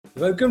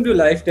Welcome to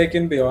Life Tech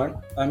and Beyond.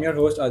 I'm your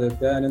host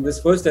Aditya, and in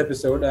this first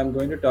episode, I'm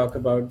going to talk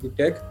about the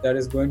tech that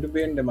is going to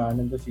be in demand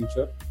in the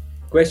future,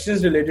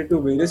 questions related to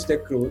various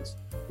tech roles,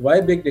 why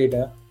big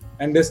data,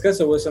 and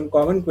discuss over some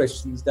common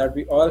questions that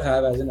we all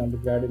have as an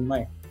undergrad in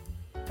mind.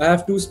 I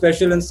have two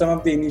special and some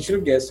of the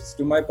initial guests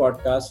to my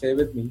podcast here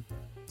with me.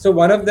 So,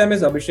 one of them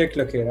is Abhishek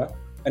Lakhera,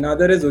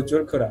 another is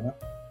Ujjwal Khurana.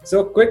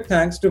 So, quick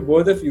thanks to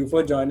both of you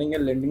for joining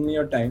and lending me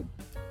your time.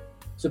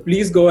 So,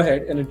 please go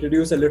ahead and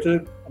introduce a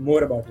little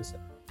more about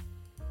yourself.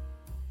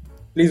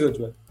 Please,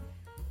 Ujjwal.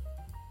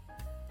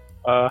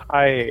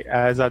 Hi,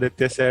 as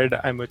Aditya said,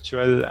 I'm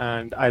Uchwal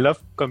and I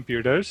love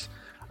computers.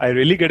 I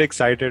really get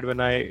excited when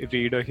I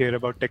read or hear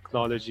about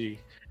technology.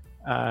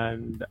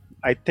 And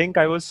I think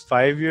I was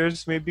 5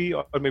 years maybe,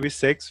 or maybe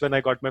six when I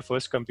got my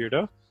first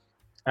computer.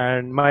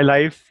 And my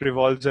life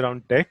revolves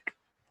around tech.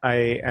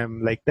 I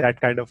am like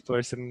that kind of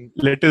person,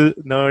 little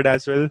nerd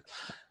as well.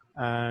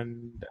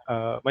 And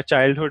my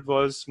childhood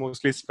was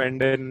mostly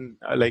spent in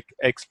like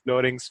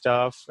exploring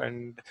stuff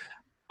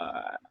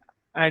uh,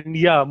 and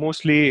yeah,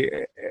 mostly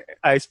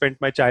I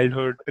spent my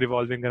childhood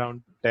revolving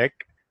around tech.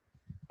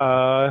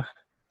 Uh,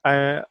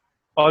 I,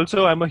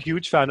 Also, I'm a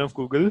huge fan of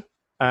Google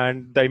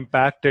and the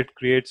impact it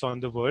creates on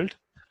the world.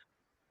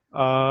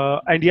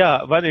 And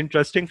yeah, one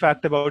interesting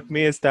fact about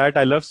me is that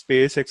I love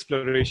space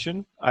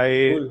exploration. I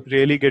Cool.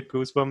 really get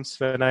goosebumps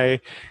when I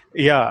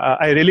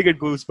really get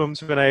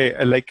goosebumps when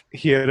I like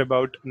hear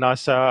about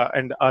NASA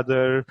and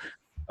other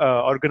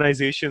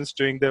organizations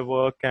doing their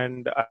work,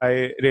 and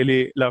I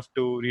really love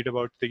to read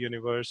about the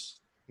universe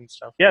and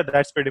stuff. Yeah,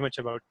 that's pretty much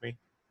about me.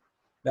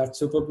 That's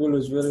super cool,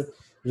 Ujjwal.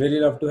 Really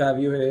love to have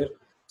you here.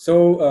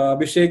 So,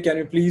 Abhishek, can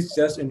you please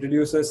just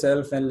introduce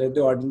yourself and let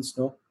the audience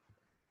know?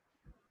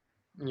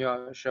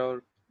 Yeah,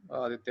 sure,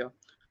 Aditya.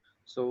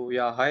 So,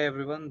 yeah, hi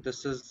everyone.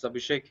 This is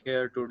Abhishek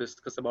here to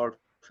discuss about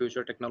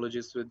future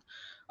technologies with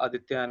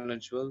Aditya and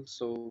Ujjwal.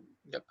 So,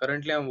 yeah,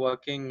 currently I'm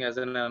working as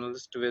an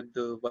analyst with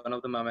one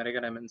of the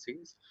American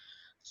MNCs.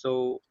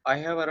 So, I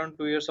have around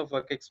 2 years of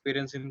work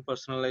experience in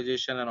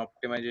personalization and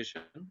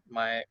optimization.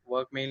 My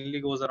work mainly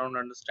goes around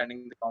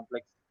understanding the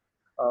complex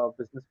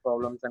business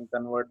problems and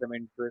convert them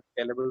into a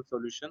scalable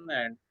solution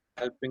and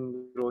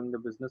helping growing the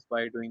business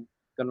by doing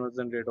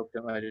conversion rate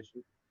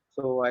optimization.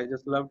 So I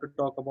just love to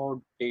talk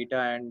about data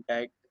and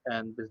tech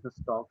and business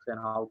talks and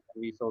how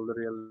can we solve the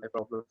real life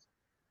problems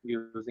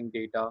using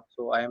data.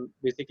 So I am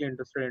basically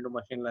interested into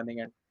machine learning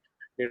and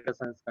data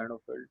science kind of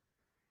field.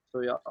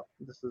 So yeah,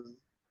 this is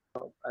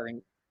I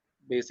think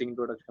basic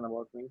introduction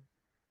about me.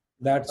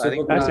 That's I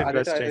think super That's cool.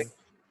 Aditya, I think interesting.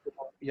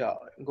 yeah,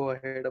 go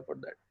ahead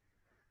about that.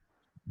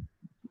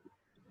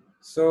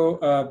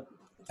 So,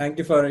 thank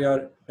you for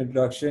your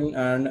introduction,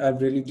 and I'm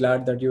really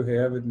glad that you're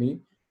here with me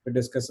to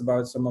discuss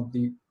about some of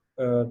the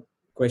uh,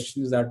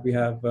 questions that we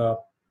have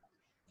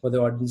for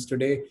the audience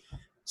today.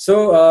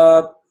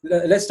 So,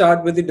 let's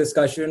start with the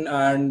discussion.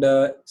 And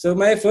so,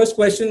 my first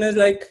question is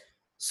like,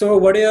 so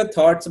what are your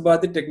thoughts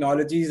about the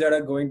technologies that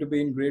are going to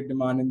be in great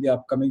demand in the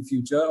upcoming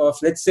future of,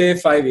 let's say,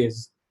 5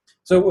 years?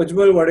 So,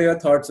 Ujjwal, what are your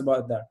thoughts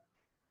about that?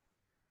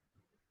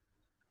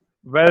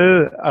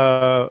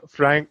 Well,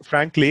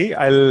 frankly,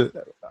 I'll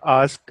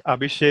ask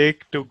Abhishek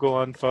to go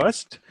on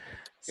first.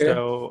 Okay.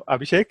 So,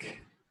 Abhishek,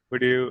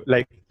 would you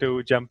like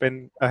to jump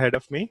in ahead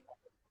of me?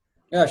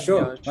 Yeah, Yeah,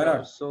 sure. Why sure.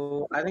 not?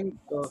 So I think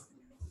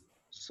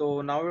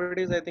so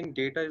nowadays I think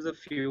data is a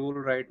fuel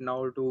right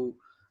now to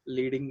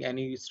leading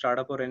any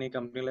startup or any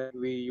company. Like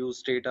we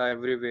use data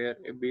everywhere,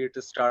 be it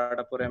a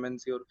startup or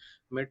MNC or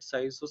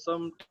mid-size. So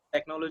some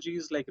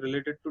technologies like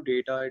related to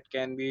data, it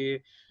can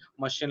be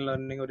machine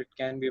learning or it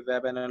can be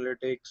web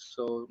analytics.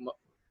 So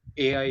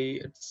AI,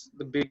 it's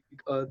the big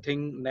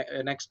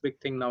next big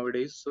thing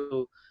nowadays.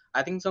 So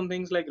I think some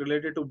things like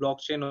related to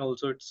blockchain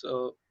also, it's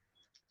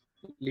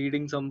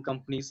leading some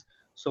companies.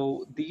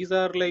 So these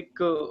are like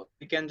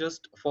we can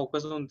just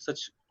focus on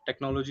such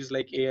technologies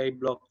like AI,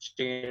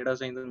 blockchain, data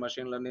science, and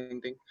machine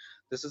learning thing.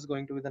 This is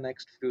going to be the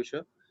next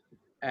future.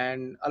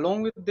 And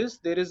along with this,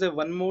 there is a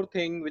one more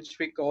thing which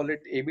we call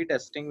it A/B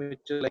testing,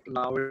 which is like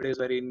nowadays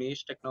very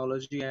niche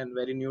technology and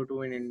very new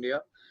to in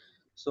India.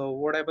 So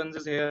what happens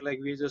is here, like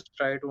we just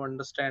try to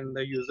understand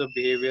the user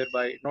behavior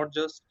by not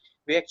just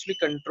we actually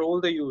control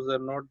the user,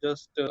 not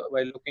just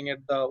by looking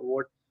at the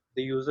what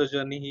the user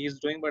journey he is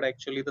doing, but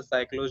actually the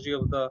psychology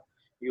of the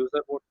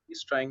user, what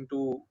he's trying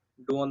to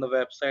do on the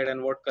website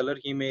and what color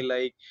he may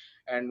like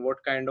and what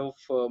kind of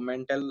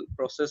mental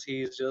process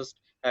he is just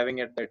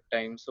having at that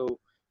time. So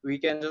we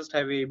can just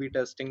have A/B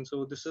testing.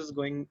 So this is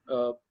going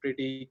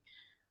pretty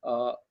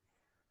uh,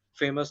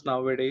 famous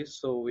nowadays.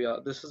 So yeah,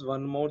 this is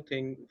one more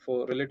thing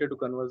for related to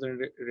conversion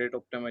rate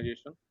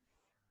optimization.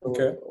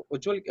 Okay. So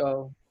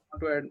Ujjwal,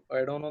 want to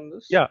add on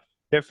this? Yeah,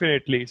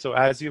 definitely. So,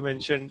 as you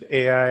mentioned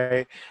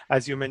AI,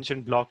 as you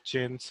mentioned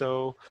blockchain,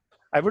 so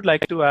I would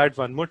like to add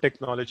one more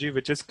technology,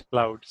 which is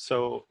cloud.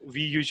 So,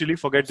 we usually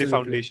forget the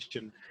Absolutely.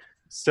 foundation.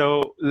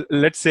 So,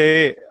 let's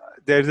say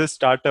there's a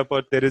startup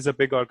or there is a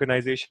big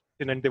organization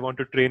and they want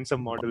to train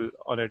some model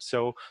on it.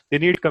 So, they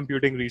need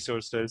computing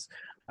resources.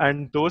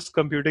 and those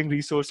computing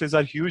resources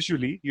are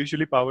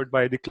usually powered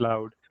by the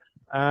cloud.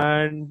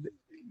 And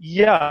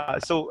yeah,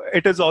 so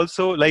it is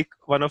also like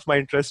one of my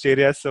interest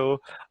areas, so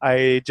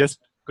I just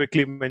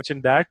quickly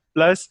mentioned that.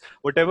 Plus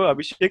whatever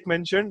Abhishek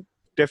mentioned,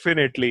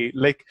 definitely,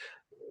 like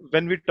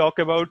when we talk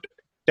about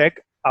tech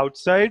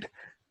outside,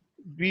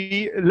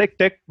 we like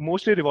tech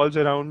mostly revolves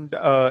around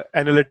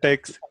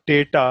analytics,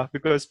 data,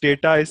 because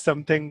data is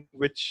something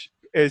which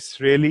is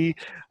really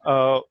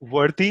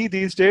worthy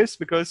these days,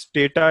 because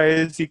data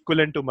is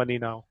equivalent to money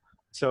now.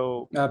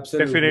 So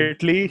Absolutely.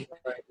 definitely,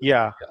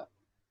 yeah.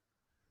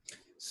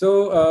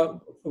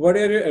 So, what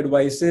are your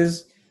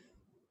advices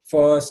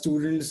for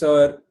students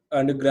or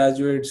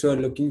undergraduates who are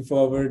looking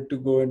forward to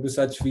go into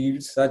such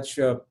fields, such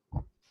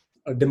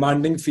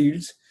demanding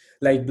fields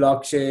like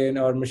blockchain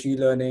or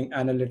machine learning,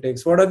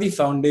 analytics? What are the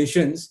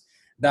foundations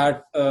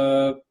that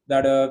a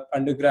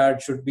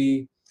undergrad should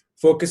be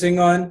focusing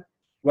on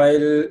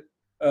while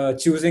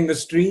choosing a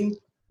stream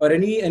or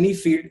any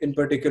field in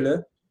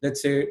particular?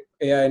 Let's say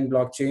AI and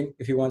blockchain,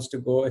 if he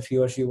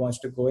or she wants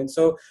to go in.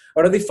 So,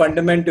 what are the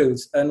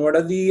fundamentals and what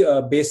are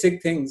the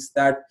basic things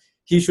that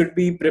he should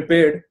be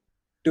prepared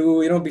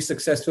to be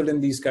successful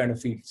in these kind of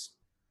fields?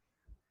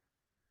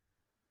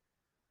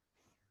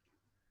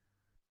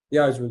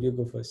 Yeah, Ajwal, you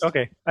go first.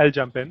 Okay, I'll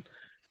jump in.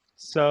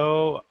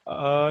 So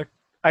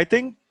I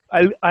think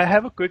I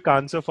have a quick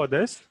answer for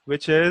this,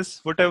 which is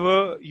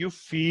whatever you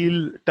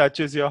feel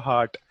touches your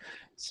heart.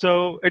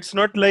 So it's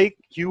not like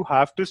you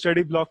have to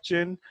study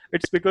blockchain.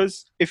 It's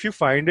because if you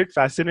find it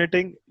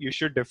fascinating, you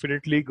should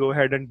definitely go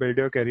ahead and build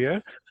your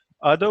career.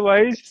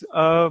 Otherwise,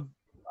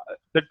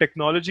 the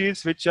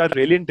technologies which are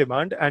really in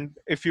demand, and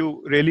if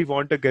you really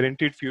want a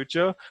guaranteed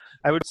future,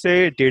 I would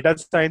say data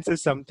science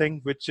is something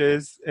which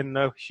is in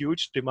a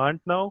huge demand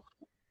now.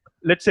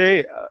 Let's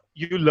say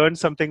you learn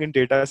something in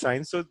data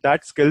science, so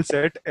that skill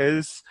set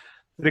is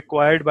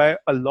required by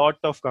a lot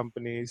of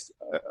companies.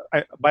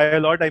 By a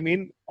lot, I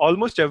mean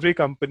almost every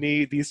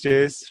company these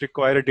days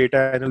require a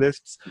data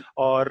analyst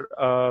or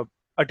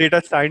a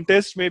data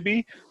scientist,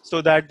 maybe,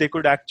 so that they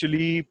could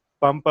actually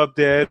pump up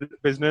their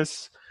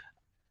business.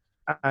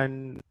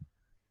 And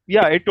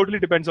yeah, it totally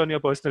depends on your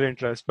personal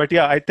interest. But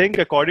yeah, I think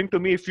according to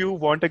me, if you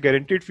want a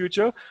guaranteed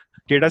future,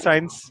 data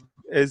science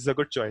is a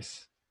good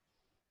choice.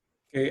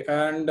 Okay,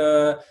 and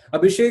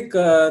Abhishek,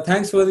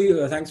 thanks for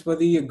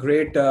the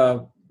great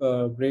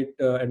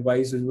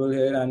advice as well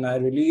here, and I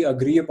really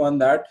agree upon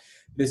that.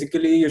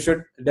 Basically, you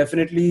should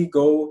definitely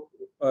go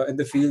in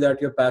the field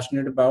that you're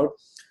passionate about,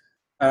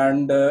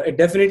 and it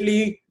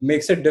definitely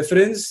makes a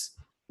difference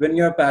when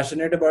you're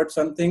passionate about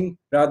something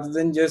rather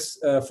than just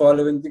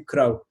following the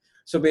crowd.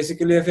 So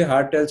basically, if your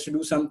heart tells you to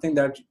do something,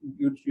 that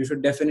you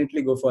should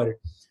definitely go for it.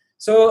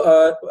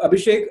 So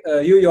Abhishek,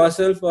 you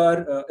yourself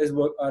are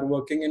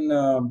working in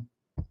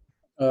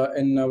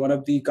one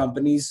of the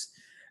companies,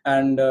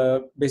 and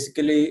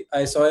basically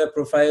I saw your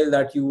profile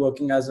that you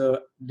working as a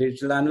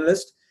digital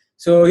analyst.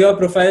 So your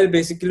profile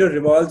basically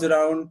revolves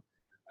around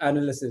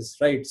analysis,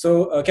 right?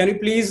 So can you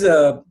please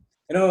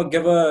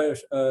give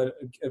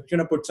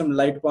put some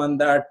light upon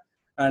that,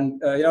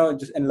 and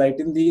just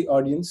enlighten the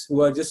audience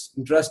who are just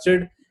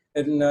interested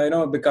in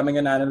becoming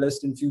an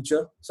analyst in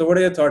future? So what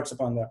are your thoughts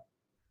upon that?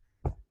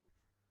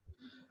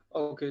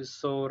 Okay,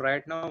 so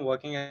right now I'm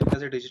working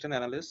as a digital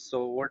analyst.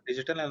 So what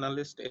digital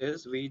analyst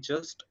is, we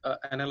just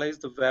analyze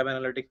the web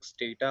analytics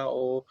data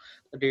or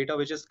the data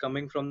which is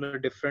coming from the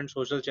different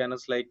social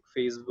channels like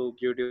Facebook,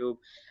 YouTube,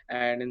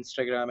 and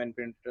Instagram and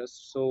Pinterest.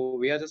 So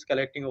we are just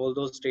collecting all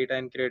those data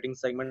and creating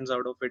segments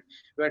out of it.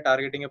 We are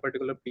targeting a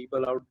particular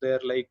people out there.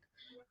 Like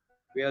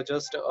we are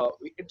just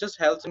it just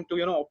helps into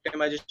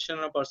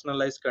optimization and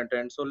personalized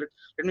content. So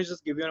let me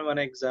just give you one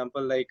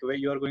example, like where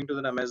you are going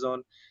to the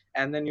Amazon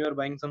and then you are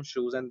buying some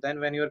shoes, and then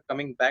when you are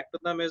coming back to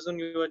the Amazon,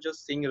 you are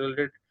just seeing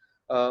related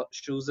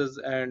shoes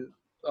and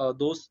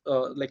those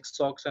like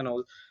socks and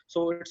all.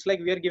 So it's like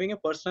we are giving a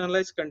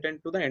personalized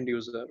content to the end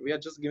user. We are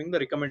just giving the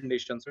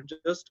recommendations. It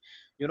just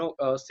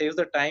saves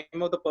the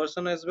time of the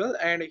person as well,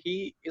 and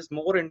he is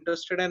more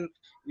interested, and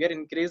we are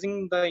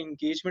increasing the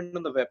engagement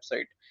on the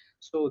website.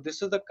 So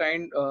this is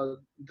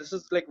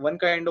like one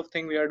kind of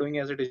thing we are doing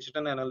as a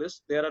digital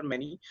analyst. There are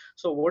many.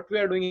 So what we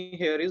are doing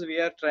here is we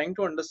are trying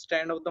to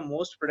understand of the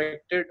most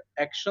predicted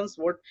actions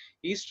what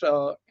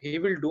he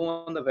will do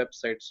on the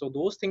website. So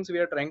those things we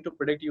are trying to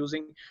predict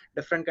using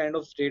different kind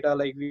of data.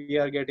 Like we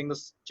are getting the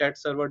chat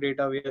server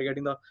data, we are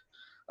getting the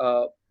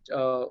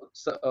uh,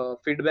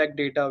 feedback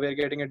data, we are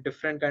getting a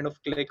different kind of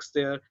clicks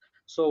there.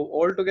 So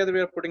all together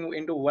we are putting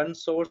into one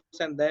source,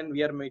 and then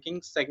we are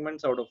making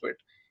segments out of it,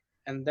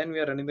 and then we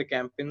are running the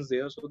campaigns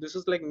there. So this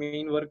is like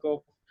main work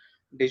of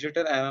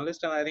digital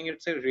analyst, and I think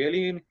it's a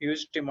really in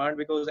huge demand,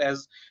 because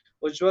as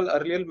Ujjwal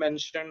earlier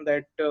mentioned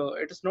that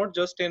it is not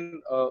just in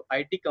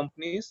IT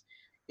companies.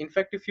 In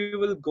fact, if you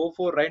will go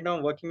for, right now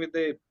I'm working with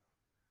a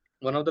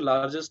one of the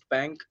largest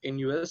bank in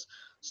US.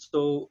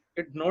 So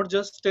it not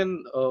just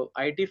in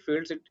IT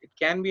fields, it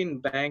can be in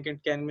bank,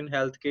 it can be in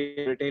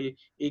healthcare, retail,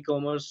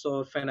 e-commerce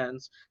or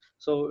finance.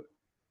 So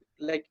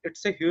like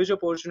it's a huge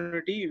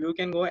opportunity. You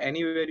can go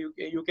anywhere.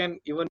 You can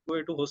even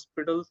go to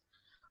hospitals,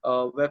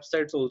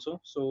 websites also.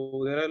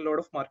 So there are a lot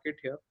of market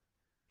here.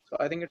 So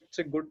I think it's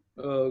a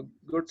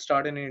good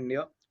start in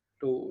India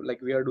to,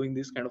 like, we are doing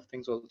these kind of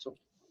things also.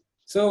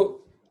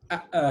 So,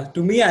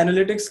 to me,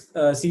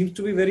 analytics seems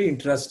to be very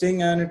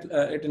interesting, and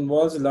it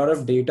involves a lot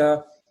of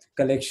data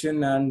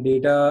collection and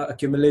data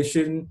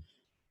accumulation,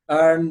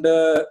 and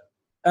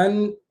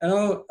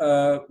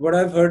what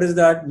I've heard is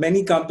that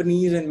many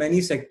companies in many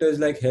sectors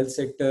like health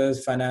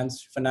sectors,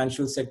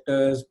 financial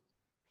sectors,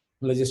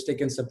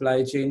 logistic and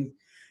supply chain,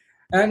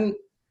 and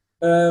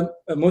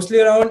mostly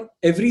around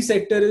every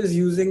sector is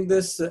using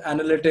this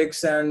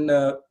analytics and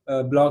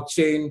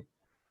blockchain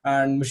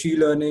and machine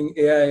learning,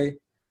 AI,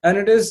 and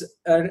it is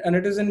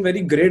in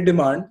very great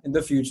demand in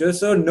the future.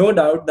 So no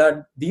doubt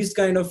that these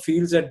kind of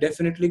fields are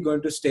definitely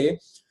going to stay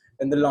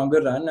in the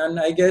longer run. And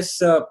I guess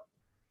the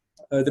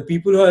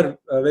people who are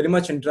very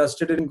much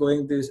interested in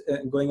going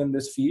in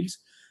these fields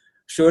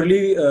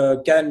surely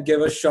can give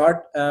a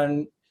shot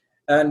and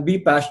be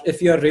passionate.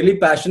 If you're really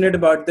passionate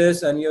about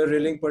this and you're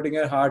really putting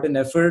your heart and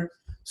effort,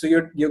 so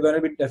you're going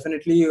to be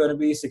definitely you're going to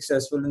be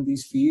successful in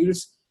these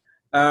fields,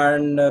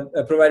 and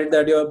provided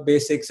that your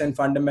basics and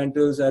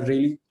fundamentals are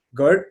really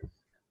good.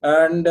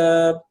 And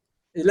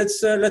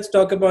let's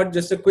talk about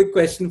just a quick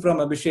question from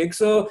Abhishek.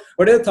 So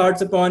what are your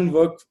thoughts upon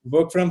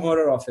work from home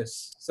or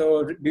office?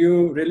 So do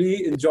you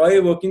really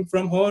enjoy working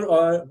from home,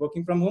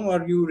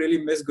 or you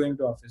really miss going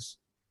to office?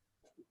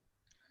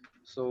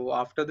 So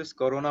after this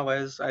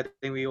coronavirus, I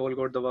think we all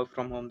got the work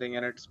from home thing,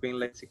 and it's been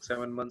like 6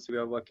 7 months we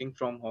are working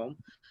from home.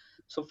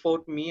 So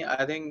for me,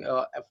 I think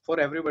for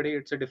everybody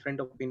it's a different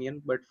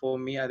opinion, but for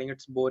me, I think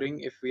it's boring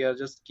if we are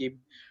just keep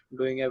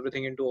doing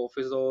everything into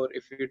office, or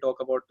if we talk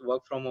about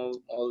work from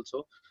home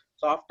also.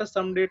 So after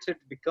some dates it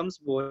becomes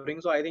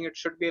boring. So I think it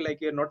should be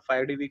like a not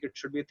 5 day week, it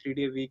should be a 3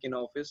 day week in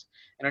office,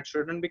 and it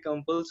shouldn't be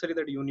compulsory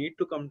that you need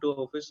to come to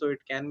office. So it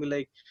can be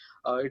like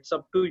it's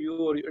up to you,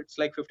 or it's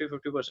like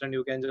 50-50%.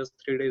 You can just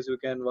 3 days you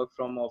can work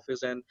from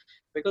office. And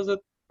because the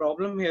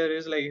problem here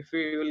is, like, if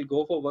we will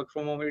go for work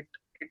from home, it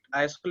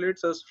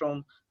isolates us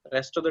from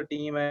rest of the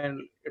team,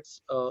 and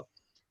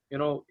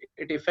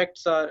it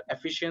affects our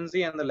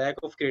efficiency and the lack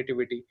of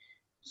creativity.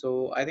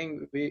 So I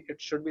think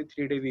it should be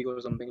 3 day week or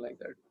something like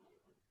that.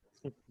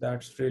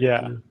 That's really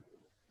Yeah. cool.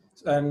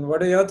 And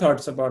what are your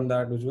thoughts about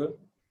that, Ujjwal?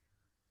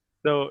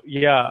 So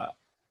yeah.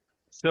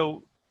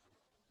 So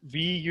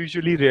we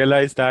usually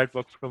realize that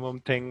work from home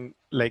thing,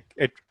 like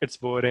it's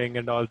boring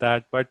and all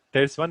that, but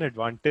there's one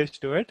advantage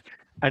to it.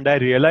 And I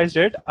realized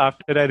it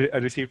after I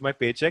received my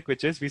paycheck,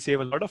 which is we save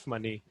a lot of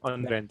money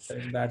on rents.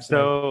 That's right.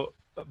 So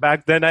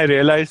back then I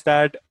realized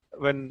that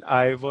when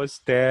I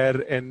was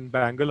there in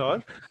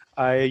Bangalore,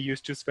 I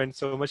used to spend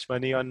so much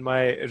money on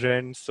my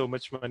rent, so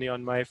much money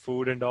on my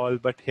food and all.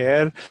 But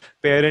here,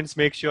 parents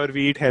make sure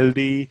we eat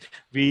healthy,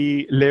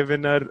 we live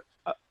in our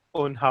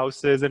own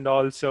houses and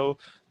all. So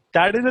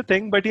that is a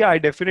thing. But yeah, I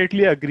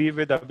definitely agree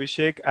with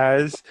Abhishek,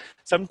 as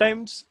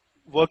sometimes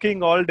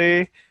working all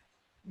day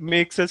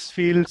makes us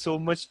feel so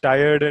much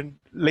tired, and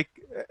like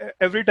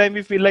every time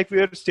we feel like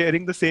we are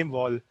staring the same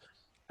wall.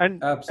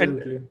 and and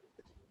Absolutely.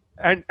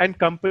 and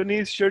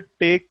companies should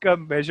take a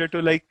measure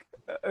to, like,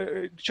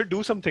 should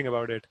do something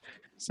about it.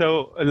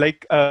 So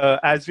like,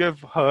 as we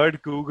have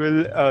heard,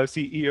 Google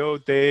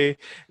CEO, they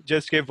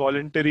just gave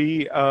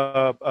voluntary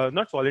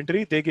not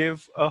voluntary, they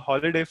gave a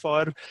holiday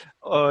for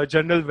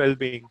general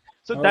well-being.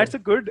 So that's Oh, a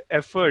good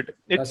effort.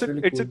 it's that's a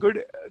really it's a cool.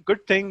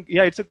 good thing.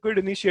 Yeah, it's a good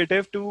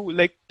initiative to,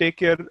 like, take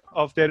care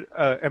of their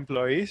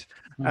employees.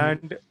 Hmm.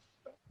 And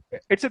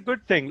it's a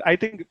good thing. I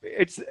think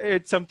it's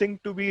something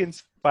to be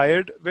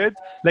inspired with,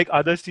 like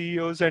other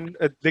CEOs, and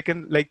they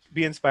can, like,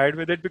 be inspired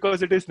with it,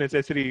 because it is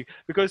necessary.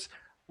 Because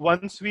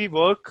once we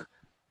work,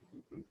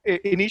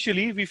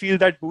 initially we feel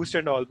that boost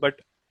and all,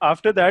 but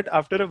after that,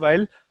 after a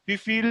while, we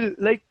feel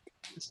like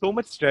so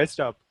much stressed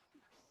up.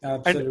 And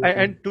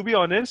Absolutely. to be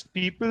honest,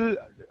 people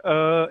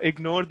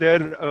ignore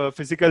their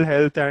physical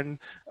health, and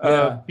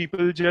Yeah,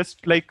 people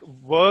just, like,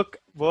 work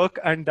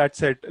and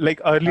that's it.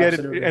 Like earlier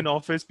absolutely. in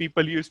office,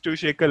 people used to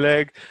shake a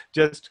leg,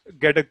 just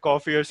get a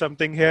coffee or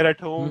something. Here at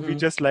home, we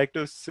Hmm. just like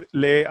to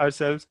lay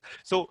ourselves.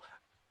 So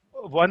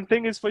one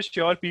thing is for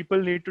sure,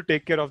 people need to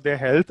take care of their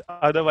health,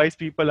 otherwise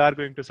people are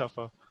going to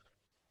suffer.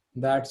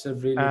 That's a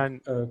really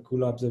And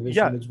cool yeah,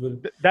 observation,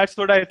 Ujjwal. that's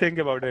what I think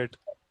about it.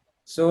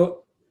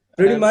 So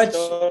And pretty I'm much,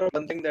 sure of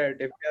one thing, that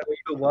if we are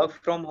going to work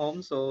from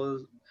home, so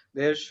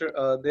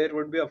there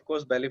would be, of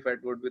course,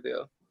 benefit would be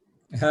there.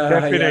 yeah,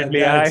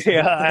 Definitely, I that's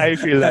I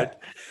feel that.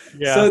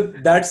 Yeah. so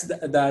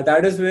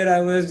that is where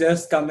I was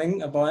just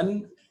coming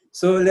upon.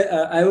 So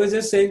I was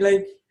just saying,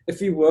 like, if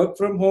we work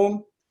from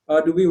home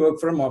or do we work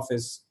from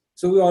office?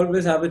 So we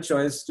always have a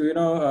choice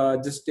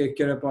to just take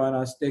care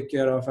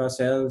of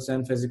ourselves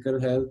and physical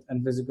health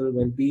and physical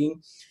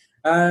well-being.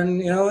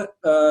 And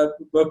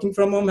working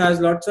from home has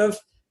lots of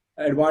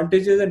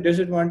advantages and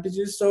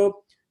disadvantages.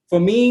 So for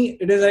me,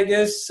 it is, I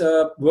guess,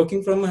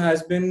 working from home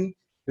has been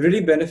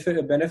really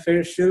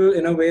beneficial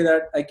in a way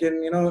that I can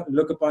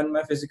look upon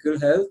my physical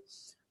health.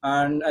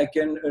 and I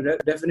can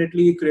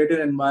definitely create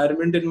an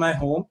environment in my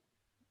home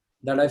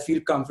that I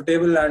feel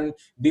comfortable and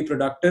be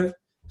productive.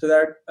 So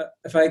that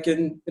if I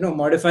can,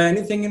 modify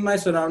anything in my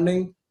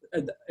surrounding,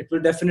 it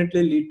will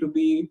definitely lead to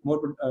be more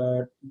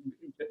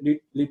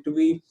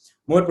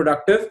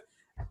productive,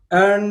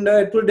 and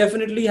it will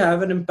definitely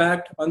have an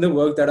impact on the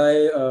work that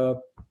I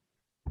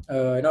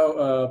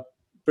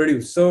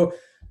produce. So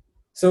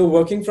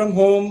working from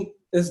home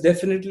is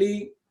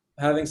definitely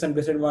having some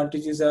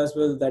disadvantages as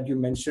well that you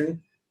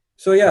mentioned.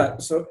 So yeah,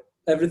 so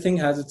everything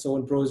has its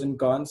own pros and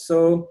cons.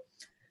 So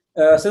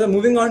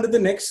moving on to the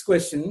next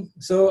question.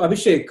 So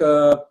Abhishek,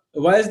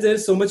 why is there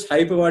so much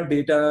hype about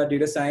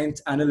data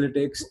science,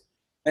 analytics,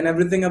 and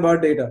everything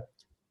about data?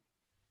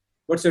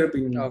 What's your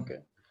opinion on Okay.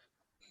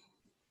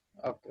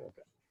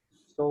 Okay.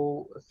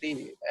 So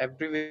see,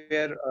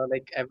 everywhere,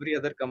 like every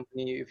other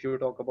company, if you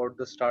talk about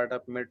the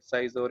startup,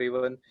 mid-size, or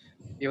even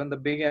the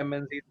big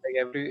MNCs,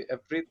 like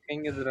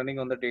everything is running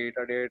on the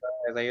data. Data,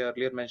 as I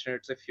earlier mentioned,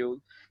 it's a fuel.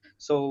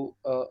 So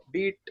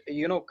be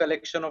it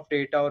collection of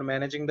data or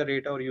managing the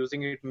data or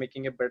using it,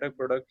 making a better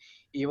product.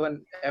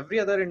 Even every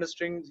other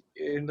industry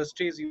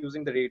is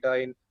using the data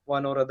in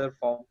one or other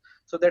form.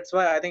 So that's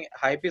why I think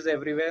hype is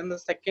everywhere. And the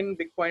second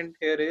big point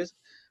here is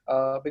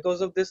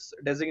because of this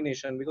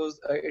designation, because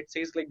it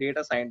says like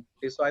data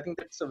scientist. So I think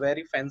that's a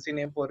very fancy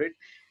name for it.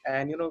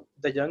 And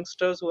the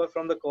youngsters who are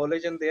from the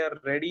college and they are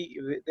ready,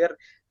 they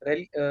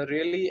are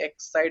really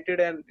excited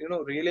and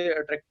really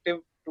attractive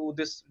to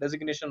this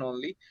designation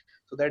only.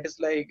 So that is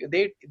like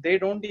they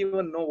don't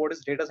even know what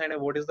is data science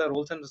and what is the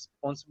roles and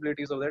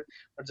responsibilities of that.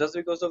 But just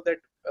because of that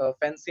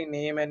fancy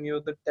name and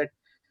that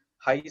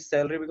high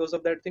salary, because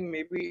of that thing,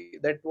 maybe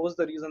that was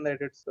the reason that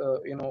it's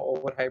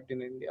overhyped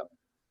in India.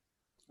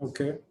 that?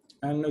 Okay.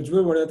 And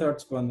Ujjwal, what are your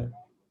thoughts on that?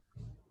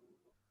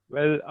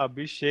 Well,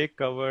 Abhishek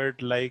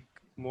covered like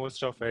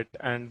most of it,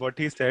 and what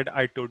he said,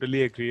 I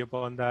totally agree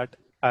upon that.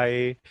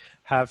 I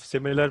have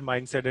similar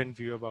mindset and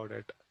view about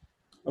it.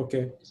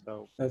 Okay,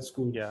 So, that's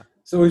cool. yeah.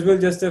 So Ujjwal,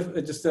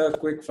 just a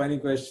quick funny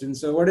question.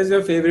 So what is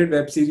your favorite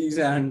web series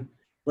and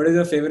what is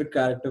your favorite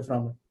character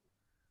from it?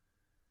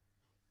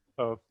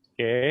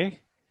 Okay.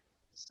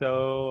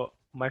 So,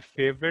 my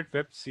favorite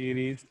web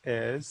series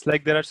is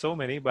like there are so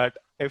many, but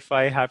if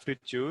I have to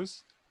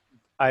choose,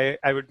 I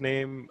would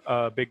name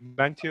Big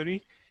Bang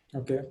Theory,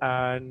 Okay,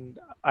 and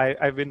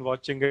I've been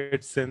watching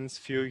it since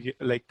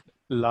like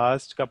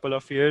last couple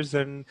of years,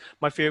 and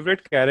my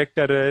favorite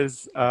character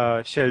is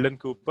Sheldon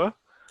Cooper.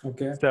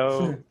 okay.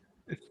 So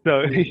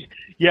so Cool.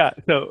 yeah,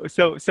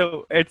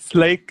 so it's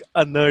like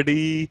a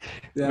nerdy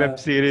web Yeah,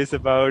 series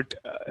about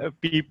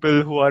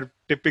people who are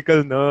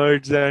typical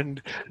nerds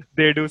and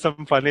they do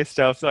some funny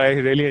stuff. So I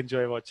really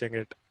enjoy watching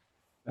it.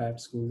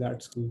 that's cool.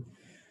 That's cool.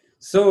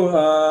 So,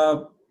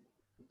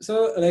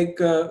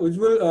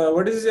 Ujjwal,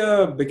 what is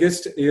your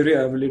biggest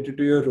area related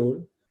to your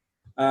role,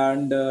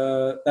 and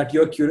that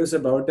you're curious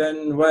about,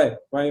 and why?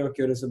 Why you're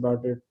curious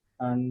about it?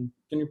 And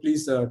can you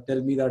please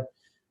tell me that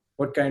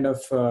what kind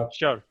of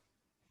Sure,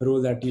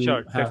 role that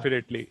sure, you have?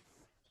 definitely.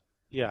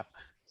 Yeah.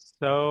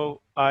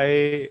 So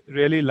I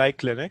really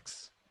like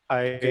Linux.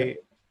 Okay.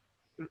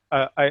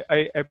 I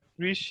I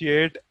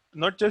appreciate,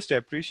 not just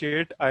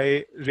appreciate,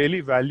 I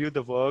really value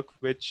the work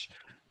which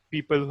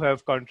people who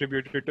have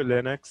contributed to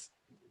Linux.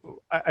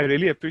 I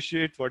really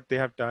appreciate what they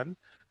have done.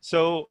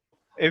 So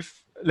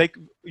if like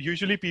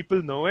usually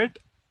people know it,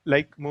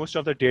 like most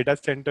of the data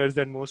centers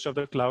and most of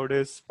the cloud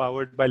is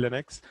powered by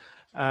Linux.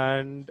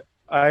 And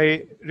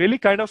I really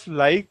kind of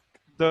like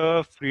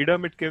the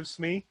freedom it gives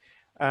me.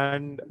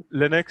 And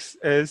Linux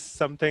is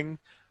something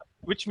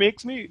which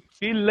makes me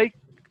feel like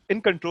in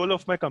control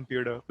of my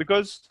computer,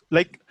 because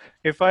like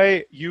if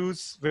I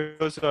use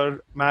Windows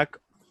or Mac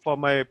for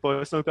my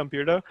personal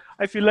computer,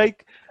 I feel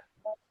like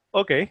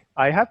okay,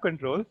 I have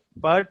control,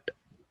 but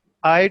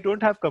I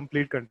don't have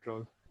complete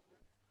control.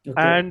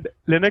 Okay. And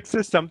Linux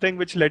is something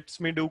which lets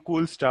me do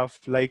cool stuff,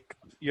 like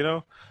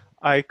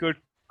I could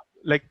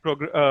like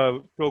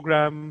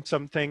program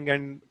something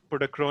and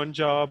put a cron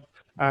job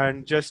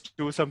and just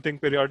do something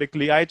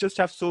periodically. I just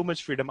have so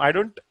much freedom. I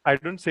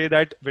don't say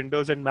that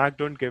Windows and Mac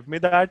don't give me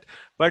that,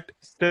 but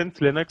since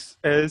Linux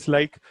is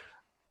like,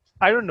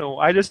 I don't know,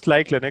 I just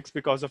like Linux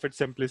because of its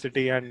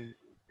simplicity and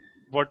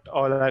what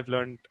all I've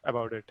learned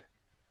about it.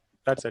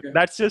 That's it. Okay.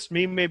 That's just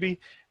me maybe,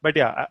 but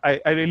yeah, I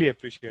really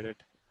appreciate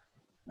it.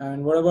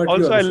 And what about you,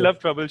 Also, I Abhishek? love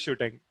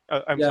troubleshooting.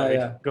 I'm Yeah, sorry,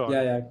 yeah, go on.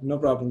 yeah, yeah. No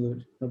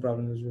problem, no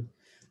problem, Ujjwal.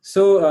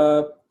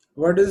 So,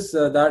 what is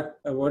that?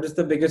 What is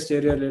the biggest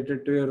area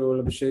related to your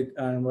role, Abhishek,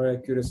 and what are you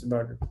curious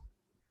about it?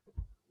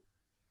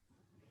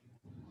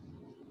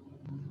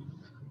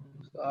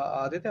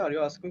 Aditya, are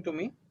you asking to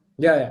me?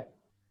 Yeah, yeah.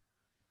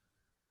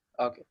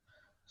 Okay.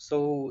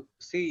 So,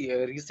 see,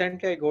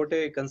 recently I got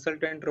a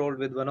consultant role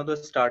with one of the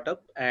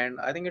startup, and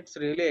I think it's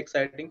really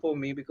exciting for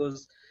me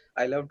because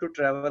I love to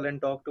travel and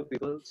talk to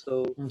people.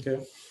 So, Okay,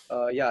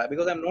 yeah,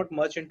 because I'm not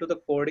much into the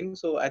coding,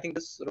 so I think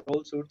this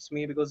role suits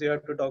me because you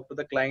have to talk to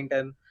the client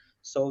and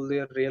solve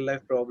their real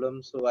life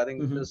problems. So, I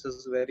think hmm, this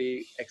is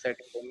very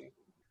exciting for me.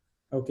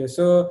 okay.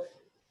 So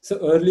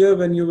earlier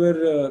when you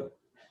were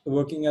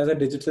working as a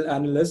digital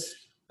analyst,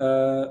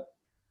 but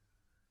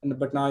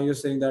now you're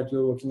saying that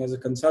you're working as a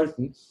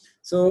consultant.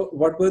 So,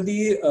 what were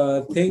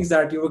the things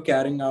that you were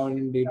carrying out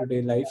in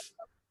day-to-day life?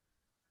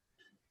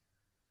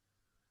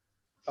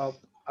 Uh,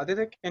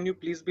 Aditya, can you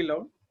please be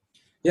loud?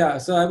 Yeah,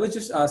 so I was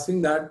just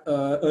asking that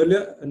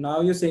earlier.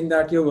 Now you're saying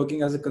that you're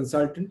working as a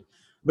consultant,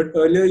 but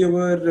earlier you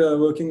were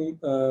working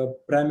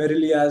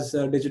primarily as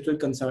a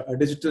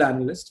digital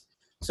analyst.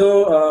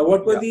 So,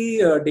 what were Yeah.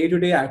 the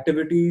day-to-day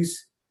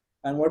activities,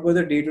 and what were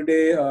the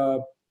day-to-day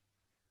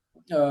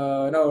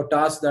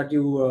tasks that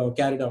you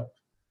carried out?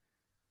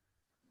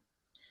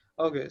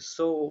 Okay,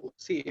 so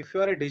see, if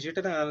you are a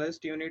digital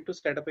analyst, you need to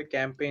set up a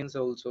campaigns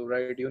also,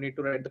 right? You need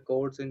to write the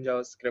codes in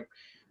JavaScript.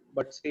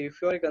 But see,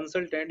 if you are a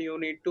consultant, you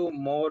need to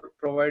more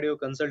provide your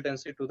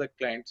consultancy to the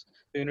clients.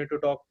 So you need to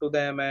talk to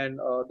them, and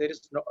there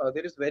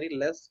is very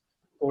less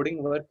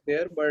coding work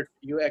there, but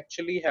you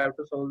actually have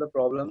to solve the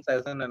problems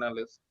as an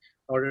analyst,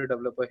 not a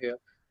developer here.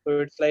 So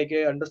it's like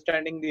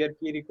understanding their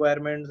key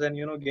requirements and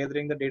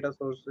gathering the data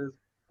sources,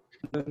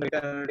 doing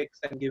data analytics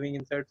and giving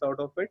insights out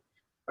of it.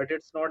 But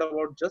it's not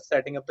about just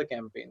setting up the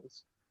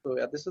campaigns. So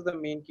yeah, this is the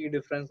main key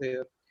difference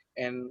here,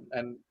 and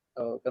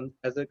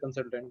as a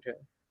consultant here.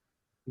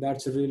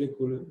 That's really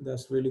cool.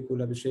 That's really cool,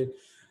 Abhishek.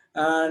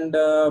 And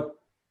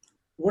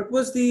what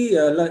was the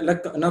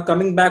like now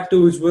coming back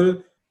to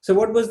Ujjwal? So,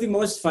 what was the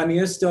most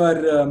funniest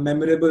or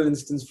memorable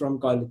instance from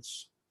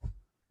college?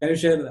 Can you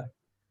share that,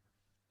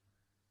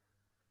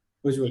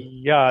 Ujjwal?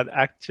 Yeah,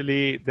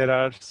 actually, there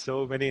are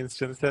so many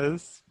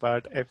instances,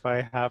 but if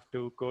I have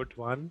to quote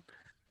one,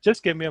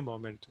 just give me a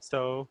moment.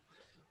 So,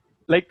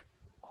 like,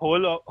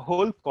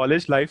 whole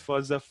college life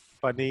was a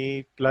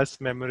funny plus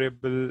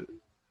memorable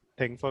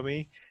thing for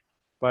me.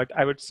 But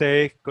I would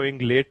say going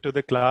late to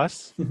the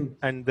class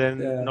and then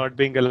Yeah, not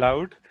being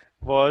allowed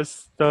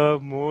was the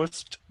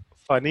most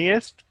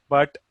funniest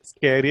but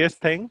scariest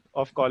thing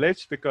of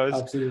college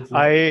because absolutely.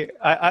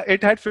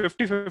 it had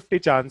 50-50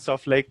 chance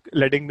of like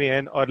letting me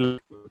in or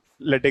like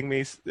letting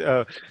me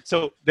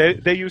so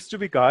there used to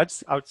be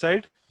guards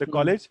outside the Mm.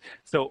 college.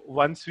 So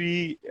once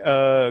we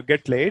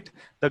get late,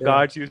 the Yeah,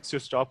 guards used to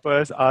stop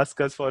us,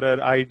 ask us for our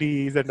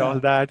IDs and all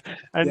that.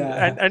 and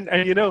yeah, and and,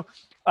 and you know,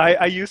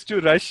 I used to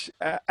rush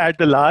at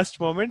the last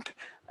moment.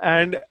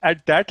 And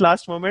at that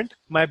last moment,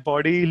 my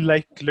body,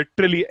 like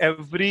literally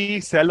every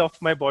cell of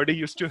my body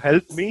used to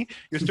help me,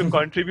 used to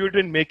contribute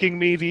in making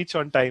me reach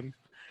on time.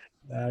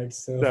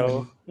 that's so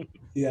So, funny.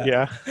 Yeah.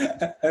 yeah.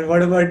 And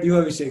what about you,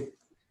 Abhishek?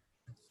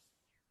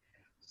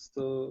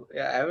 So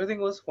yeah, everything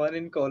was fun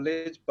in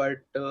college, but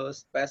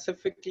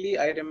specifically,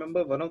 I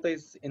remember one of the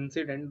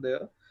incident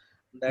there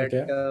that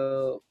Okay.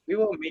 we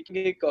were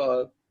making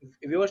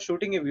we were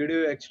shooting a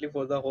video actually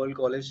for the whole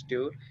college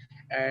tour,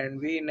 and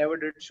we never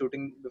did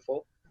shooting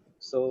before.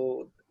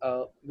 So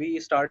we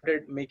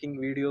started making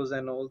videos,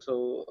 and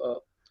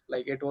also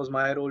like it was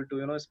my role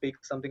to speak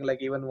something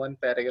like even one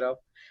paragraph.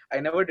 I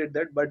never did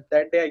that, but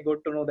that day I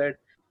got to know that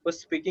for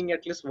speaking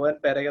at least one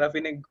paragraph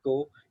in a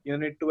go, you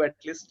need to at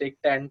least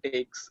take 10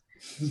 takes.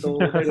 So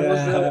that was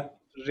Yeah.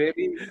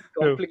 really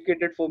True.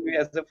 complicated for me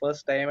as the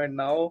first time, and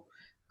now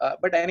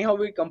but anyhow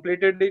we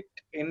completed it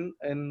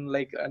in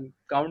like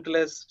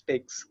countless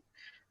takes.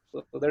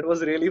 So that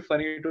was really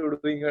funny to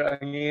doing it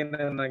again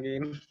and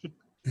again.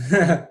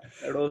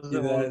 That was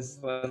the whole Yes,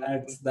 fun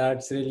thing.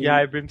 that's Yeah, really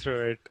I've been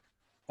through it.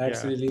 Yeah.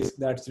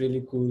 that's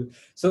really cool.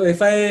 So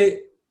if I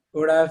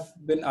would have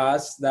been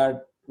asked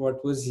that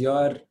what was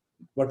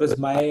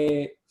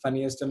my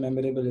funniest or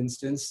memorable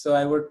instance, so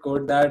I would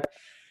quote that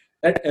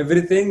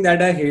everything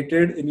that I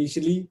hated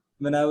initially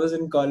when I was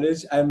in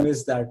college, I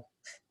miss that.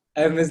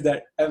 I miss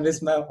that. I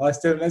miss my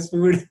hostel mess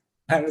food.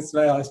 I miss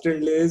my hostel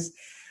days.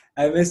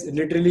 I miss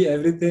literally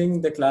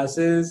everything, the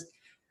classes,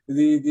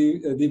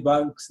 the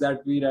bunks that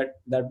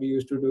we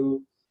used to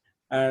do,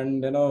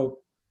 and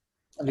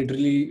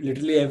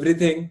literally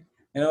everything,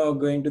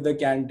 going to the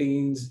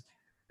canteens,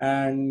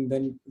 and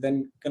then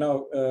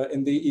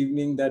in the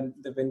evening that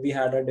when we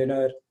had our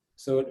dinner,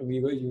 so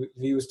we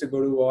used to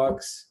go to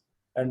walks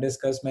and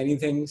discuss many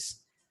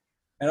things.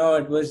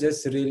 It was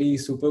just really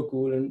super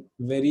cool and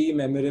very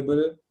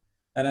memorable,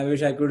 and I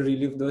wish I could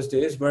relive those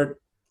days. But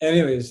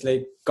anyways,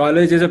 like,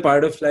 college is a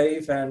part of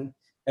life and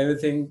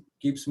everything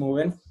keeps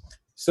moving.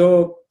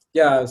 So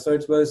yeah, so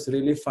it was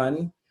really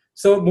fun.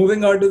 So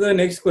moving on to the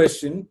next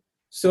question.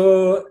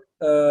 So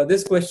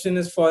this question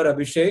is for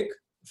Abhishek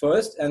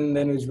first, and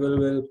then Ujjwal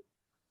will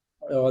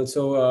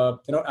also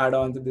add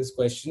on to this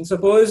question.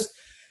 Suppose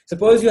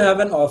you have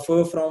an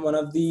offer from one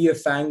of the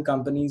FANG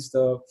companies,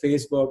 the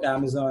Facebook,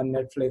 Amazon,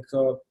 Netflix,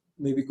 or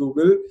maybe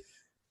Google.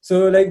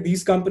 So like,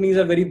 these companies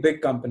are very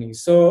big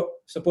companies. So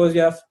suppose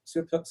you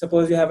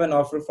have an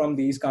offer from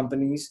these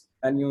companies,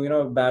 and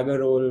bag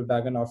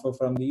an offer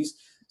from these.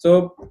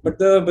 So but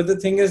the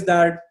thing is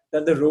that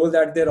the role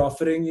that they're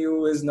offering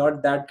you is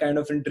not that kind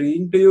of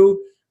intriguing to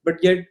you,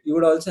 but yet you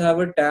would also have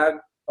a tag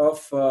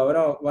of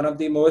one of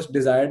the most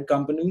desired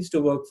companies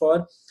to work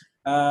for.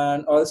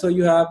 And also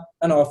you have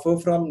an offer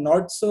from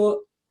not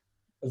so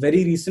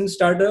very recent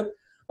startup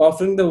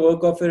offering the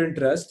work of your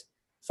interest.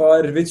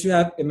 for which you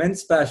have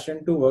immense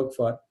passion to work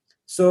for.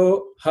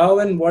 So, how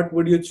and what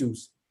would you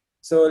choose?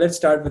 So, let's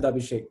start with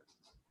Abhishek.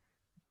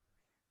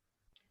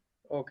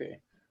 Okay.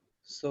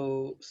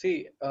 So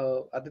see,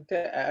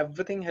 Aditya,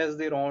 everything has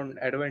their own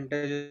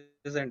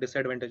advantages and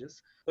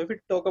disadvantages. So if we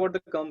talk about the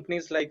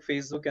companies like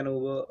Facebook and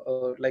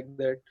Uber, like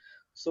that,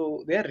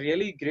 so they are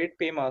really great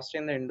paymaster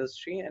in the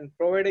industry and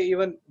provide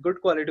even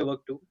good quality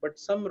work too. But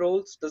some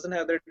roles doesn't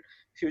have that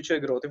future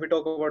growth. If we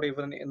talk about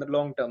even in the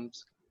long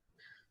terms,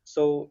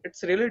 so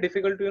it's really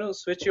difficult to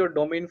switch your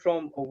domain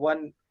from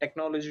one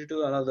technology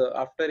to another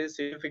after a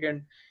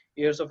significant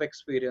years of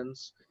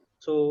experience.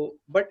 So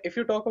but if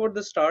you talk about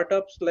the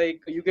startups, like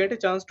you get a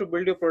chance to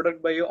build your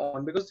product by your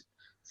own, because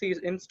see,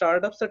 in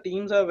startups the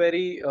teams are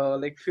very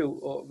like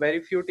very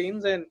few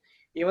teams, and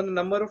even the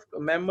number of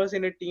members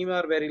in a team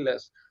are very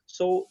less.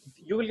 So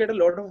you will get a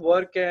lot of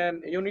work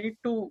and you need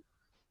to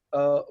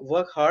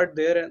work hard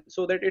there, and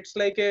so that it's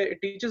like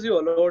it teaches you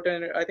a lot,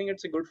 and I think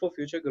it's a good for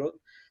future growth.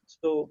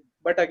 So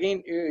but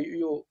again,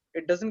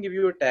 it doesn't give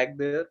you a tag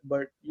there,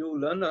 but you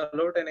learn a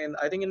lot, and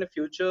I think in the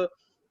future,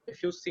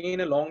 if you see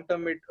in a long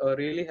term, it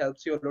really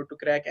helps you a lot to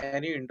crack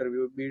any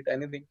interview, be it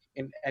anything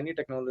in any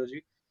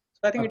technology.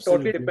 So I think it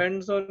totally Absolutely.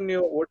 depends on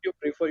what you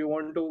prefer. You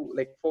want to,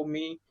 like, for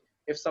me,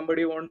 if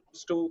somebody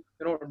wants to,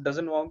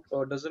 doesn't want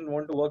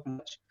to work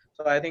much,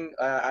 so I think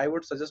I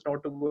would suggest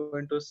not to go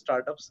into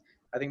startups.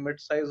 I think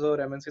mid-size or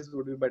MNCs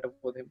would be better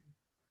for him.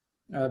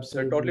 So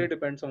it totally Absolutely.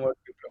 depends on what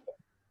you prefer.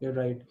 You're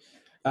right.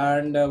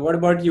 And what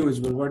about you,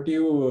 Ujjwal? What do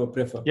you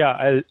prefer?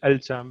 Yeah, I'll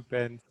jump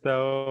in.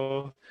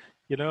 So,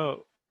 you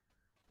know,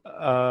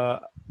 uh,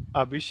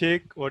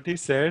 Abhishek, what he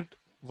said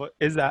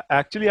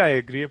actually I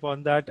agree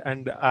upon that,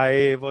 and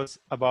I was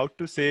about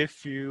to say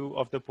few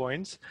of the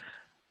points.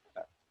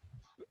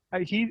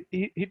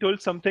 He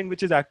told something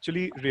which is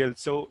actually real.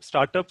 So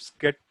startups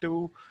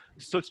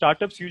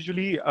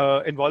usually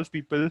involve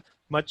people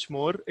much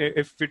more.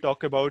 If we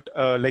talk about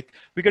like,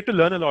 we get to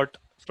learn a lot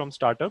from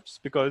startups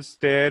because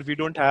there we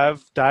don't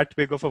have that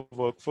big of a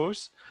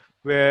workforce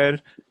where,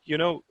 you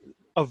know,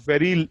 a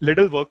very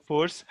little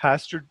workforce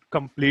has to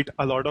complete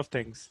a lot of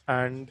things,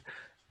 and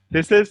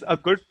this is a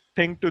good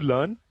thing to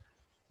learn.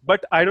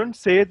 But I don't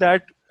say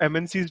that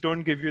MNCs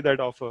don't give you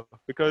that offer,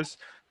 because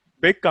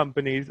big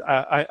companies,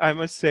 I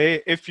must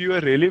say, if you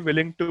are really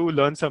willing to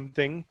learn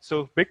something,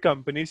 so big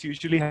companies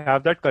usually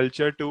have that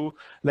culture to,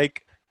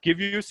 like, give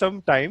you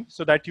some time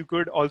so that you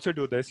could also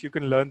do this, you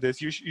can learn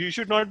this, you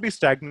should not be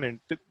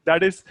stagnant.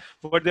 That is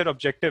what their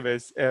objective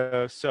is.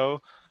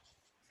 So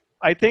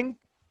I think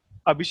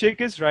Abhishek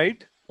is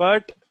right,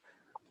 but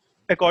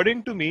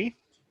according to me,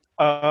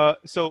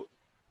 so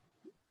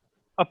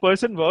a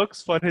person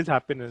works for his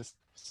happiness.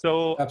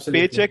 So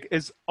Absolutely. paycheck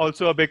is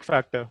also a big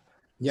factor.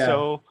 Yeah.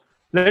 So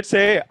let's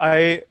say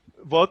I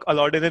work a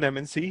lot in an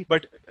MNC,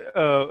 but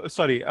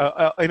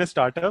in a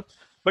startup.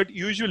 But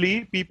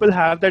usually people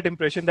have that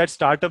impression that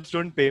startups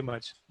don't pay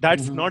much.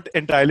 That's Hmm. not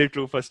entirely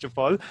true. First of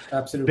all, there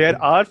Absolutely.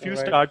 are few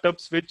Right.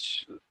 startups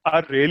which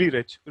are really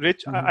rich.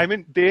 Rich. Hmm. I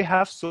mean, they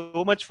have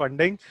so much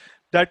funding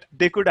that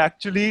they could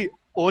actually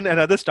own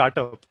another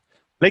startup.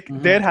 Like,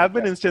 there Hmm. have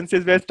been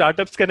instances where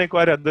startups can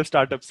acquire other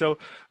startups. So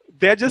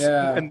they're just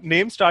Yeah.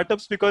 named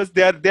startups because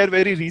they're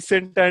very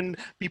recent and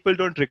people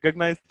don't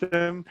recognize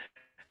them.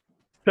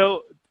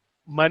 So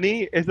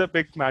money is a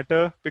big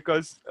matter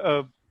because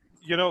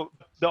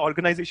the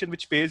organization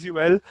which pays you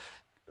well,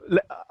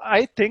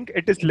 I think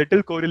it is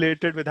little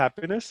correlated with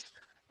happiness.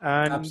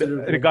 And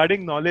Absolutely.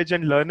 regarding knowledge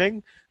and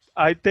learning,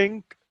 I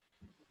think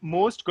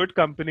most good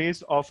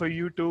companies offer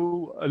you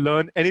to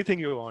learn anything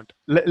you want.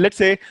 Let's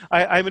say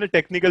I'm in a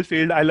technical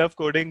field, I love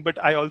coding,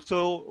 but I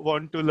also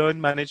want to learn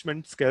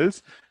management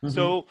skills. Hmm.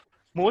 So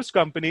most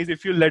companies,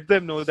 if you let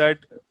them know that,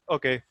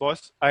 okay,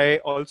 boss, I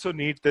also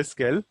need this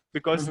skill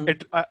because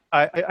Hmm.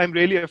 I'm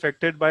really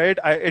affected by it.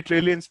 It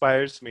really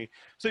inspires me.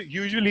 So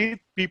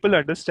usually people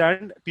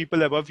understand,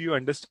 people above you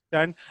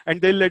understand,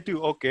 and they'll let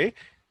you, okay,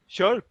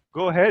 sure,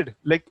 go ahead.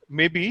 Like,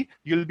 maybe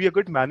you'll be a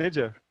good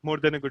manager more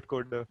than a good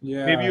coder.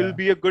 Maybe you'll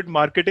Yeah. be a good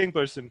marketing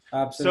person. So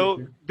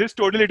Absolutely. this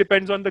totally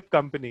depends on the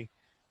company.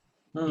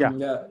 Yeah.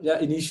 Yeah, yeah.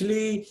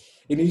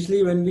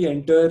 Initially, when we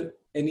enter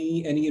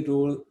any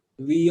role,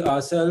 we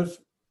ourselves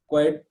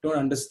quite don't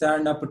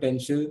understand our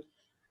potential,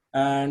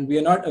 and we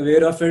are not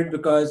aware of it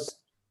because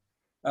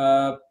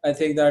I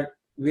think that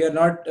we are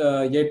not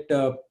yet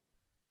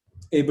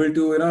able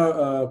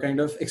to kind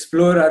of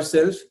explore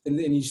ourselves in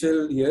the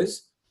initial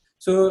years.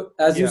 So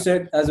as you Yeah.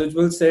 said, as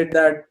Ujjwal said,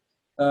 that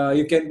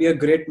you can be a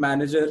great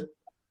manager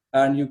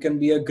and you can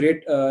be a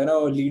great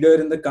leader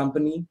in the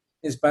company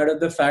in spite of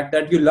the fact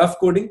that you love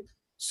coding.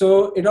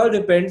 So it all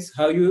depends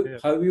how you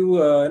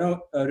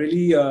Yeah.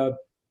 really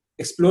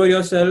explore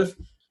yourself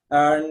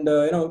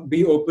and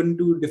be open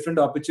to different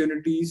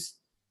opportunities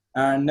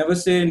and never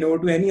say no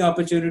to any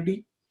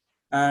opportunity.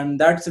 And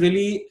that's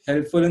really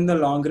helpful in the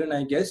long run,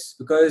 I guess,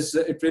 because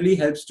it really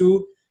helps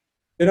to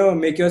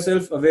make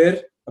yourself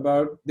aware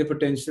about the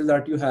potential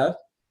that you have,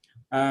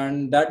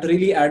 and that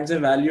really adds a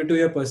value to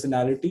your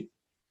personality,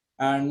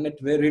 and it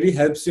really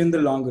helps you in the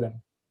long run.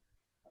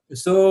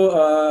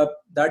 So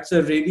that's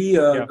a really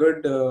Yeah.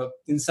 good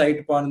insight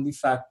upon the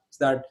fact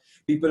that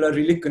people are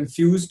really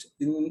confused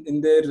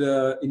in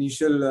their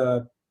initial uh,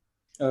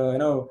 you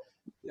know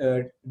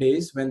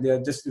days when they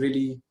are just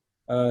really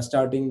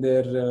starting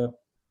their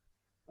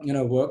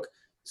work.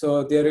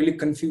 So they're really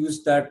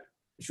confused that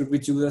should we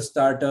choose a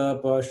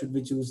startup or should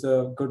we choose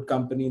a good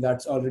company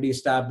that's already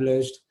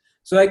established.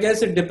 So I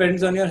guess it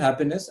depends on your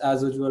happiness,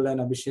 as Ujjwal and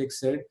Abhishek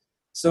said.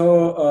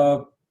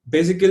 So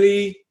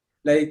basically,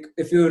 like,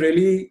 if you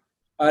really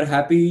are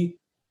happy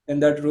in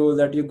that role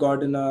that you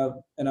got in a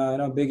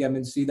big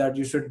MNC, that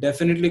you should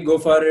definitely go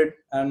for it.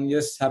 And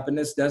yes,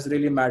 happiness does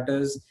really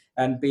matters,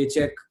 and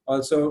paycheck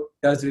also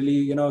does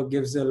really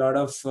gives a lot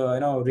of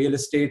real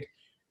estate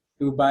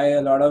to buy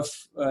a lot of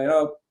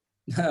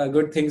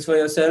good things for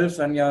yourself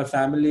and your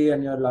family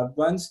and your loved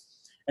ones.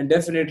 And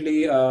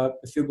definitely,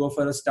 if you go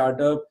for a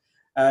startup,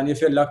 and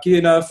if you're lucky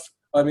enough,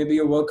 or maybe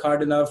you work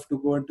hard enough to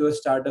go into a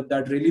startup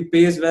that really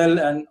pays well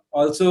and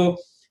also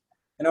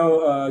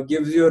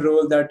gives you a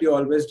role that you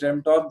always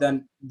dreamt of,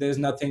 then there's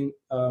nothing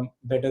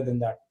better than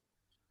that.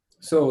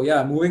 So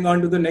yeah, moving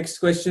on to the next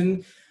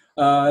question.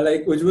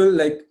 Like Ujjwal,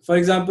 like for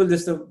example,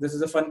 this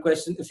is a fun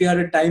question. If you had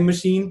a time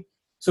machine,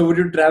 so would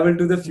you travel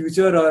to the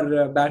future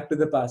or back to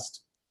the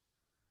past?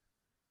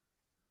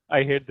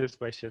 I hate this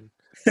question.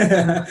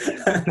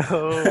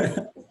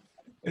 So,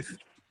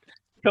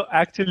 so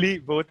actually,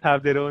 both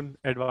have their own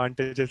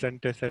advantages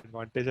and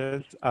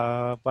disadvantages.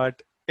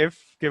 But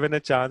if given a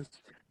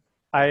chance,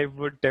 I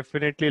would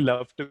definitely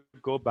love to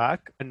go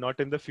back and not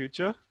in the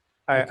future.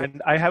 Okay.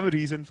 And I have a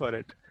reason for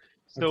it.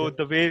 So Okay.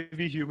 the way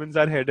we humans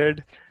are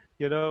headed,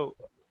 you know,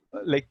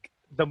 like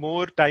the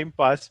more time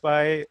pass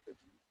by,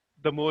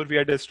 the more we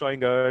are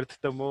destroying Earth,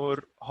 the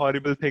more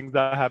horrible things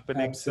are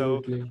happening. So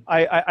Absolutely.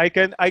 I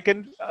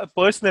can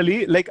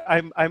personally, like,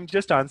 I'm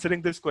just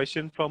answering this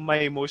question from my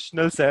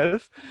emotional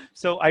self.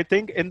 So I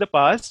think in the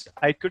past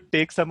I could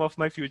take some of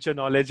my future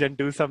knowledge and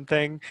do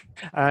something.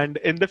 And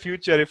in the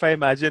future, if I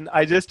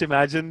just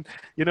imagine,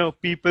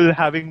 people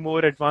having more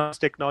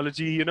advanced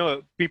technology,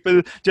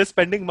 people just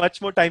spending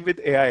much more time with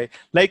AI.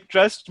 Like,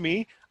 trust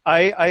me,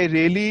 I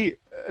really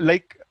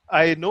like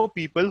I know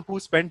people who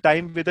spend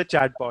time with a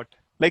chatbot.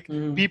 Like,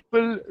 Mhm.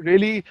 people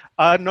really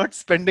are not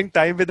spending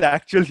time with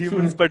actual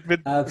humans but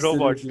with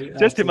robots. Absolutely.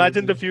 Just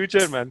imagine the Absolutely.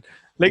 future, man.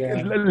 Like,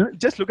 Yeah.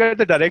 just look at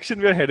the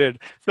direction we're headed.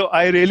 So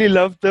I really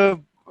love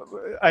the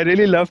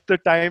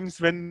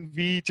times when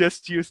we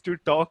just used to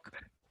talk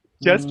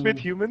just with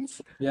Mm.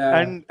 humans. Yeah.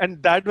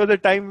 And that was a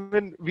time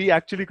when we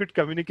actually could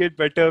communicate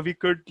better, we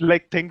could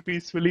like think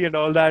peacefully and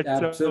all that.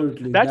 So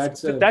Absolutely.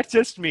 that's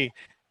just me.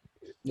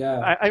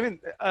 Yeah. I mean,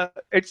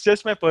 it's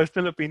just my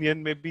personal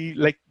opinion. Maybe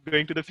like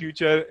going to the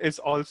future is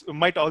also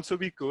might also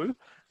be cool.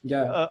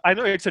 Yeah. I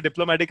know it's a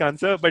diplomatic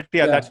answer, but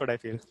yeah, Yeah. that's what I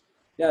feel.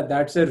 Yeah,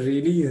 that's a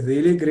really,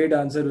 really great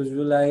answer,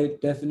 Ujjwal. I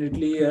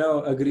definitely,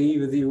 agree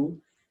with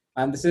you.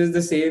 And this is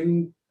the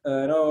same,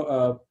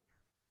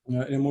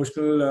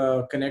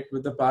 emotional connect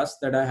with the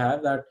past that I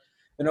have. That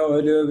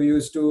earlier we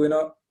used to,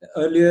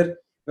 earlier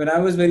when I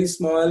was very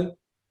small,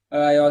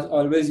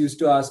 always used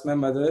to ask my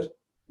mother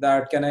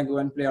that can I go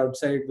and play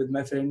outside with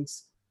my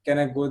friends? Can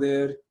I go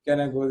there? Can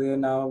I go there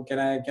now? Can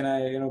I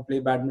play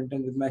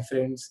badminton with my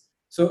friends?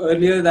 So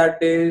earlier that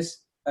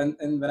days, and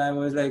when I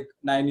was like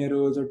 9 year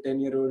olds or 10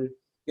 year old,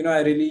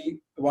 I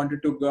really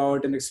wanted to go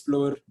out and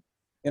explore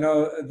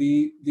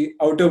the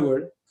outer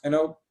world,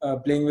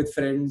 playing with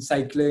friends,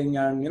 cycling,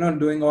 and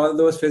doing all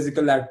those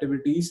physical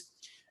activities.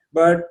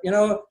 But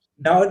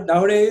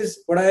nowadays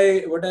what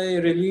I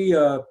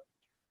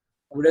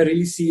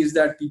really see is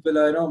that people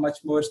are much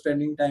more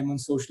spending time on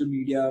social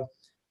media,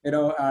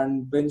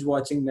 and binge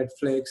watching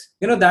Netflix.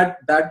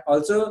 That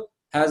also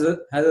has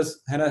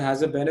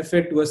a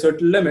benefit to a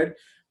certain limit.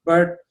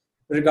 But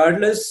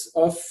regardless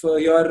of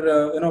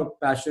your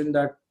passion,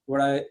 that what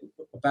I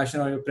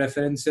passion or your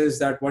preferences,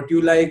 that what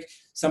you like,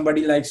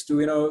 somebody likes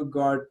to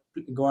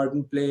go out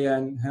and play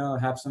and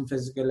have some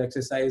physical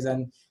exercise,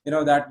 and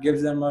that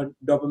gives them a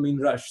dopamine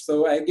rush.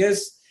 So I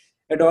guess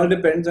it all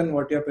depends on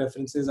what your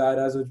preferences are,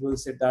 as Ujjwal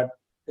said, that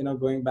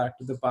going back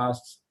to the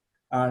past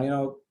and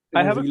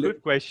I have a really.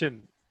 good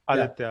question,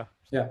 Yeah. Aditya.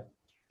 Yeah.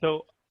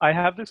 So I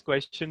have this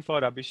question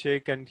for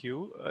Abhishek and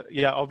you.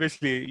 Yeah,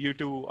 obviously you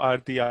two are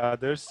the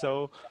others.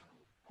 So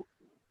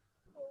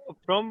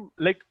from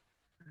like,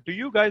 do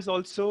you guys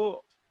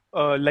also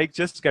like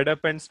just get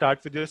up and start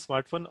with your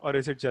smartphone, or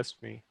is it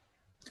just me?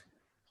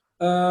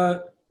 uh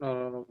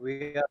No,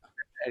 we are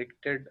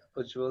addicted,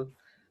 Ujjwal,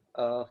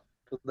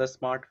 to the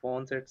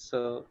smartphones. It's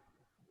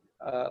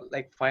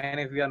like fine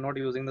if we are not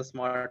using the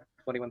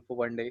smartphone even for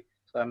one day.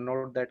 So I'm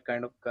not that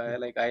kind of guy.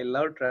 Like, I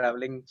love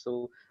traveling.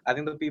 So I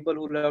think the people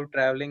who love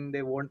traveling,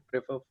 they won't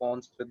prefer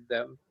phones with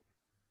them.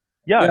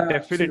 Yeah, yeah,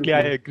 definitely, I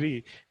absolutely.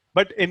 agree.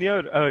 But in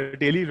your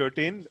daily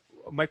routine,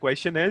 my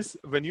question is,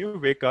 when you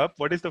wake up,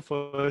 what is the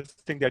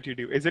first thing that you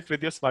do? Is it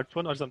with your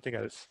smartphone or something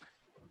else?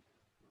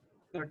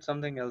 No, it's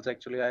something else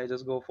actually. I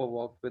just go for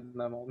walk with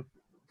my mom.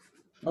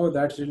 Oh,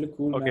 that's really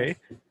cool, man. Okay.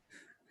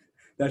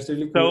 That's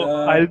really cool. So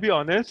I'll be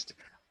honest.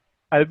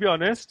 I'll be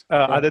honest,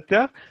 Yeah.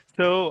 Aditya.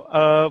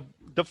 So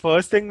the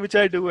first thing which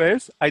I do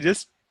is I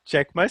just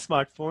check my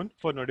smartphone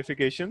for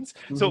notifications.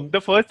 So Mm-hmm.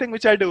 the first thing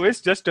which I do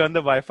is just turn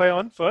the Wi-Fi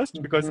on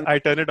first because Mm-hmm. I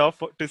turn it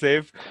off to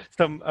save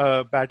some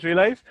battery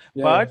life.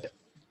 Yeah, yeah.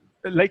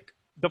 But like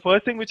the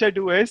first thing which I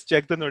do is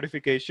check the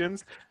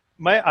notifications.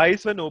 My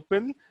eyes when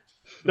open,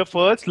 the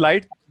first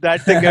light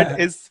that they get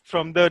is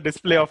from the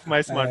display of my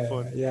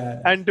smartphone.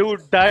 Yeah. And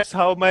dude, that's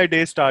how my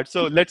day starts.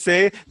 So let's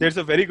say there's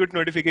a very good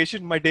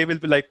notification, my day will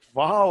be like,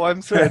 wow,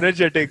 I'm so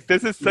energetic.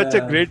 This is such a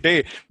Yeah. great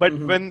day. But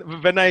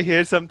Mm-hmm. when I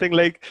hear something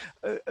like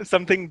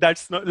something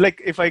that's not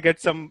like if I get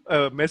some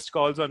missed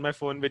calls on my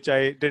phone which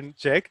I didn't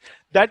check,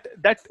 that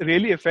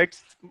really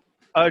affects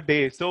a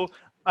day. So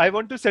I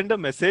want to send a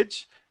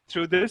message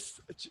through this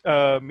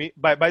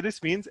by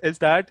this means is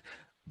that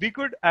we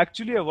could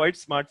actually avoid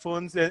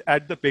smartphones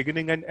at the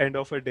beginning and end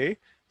of a day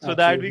so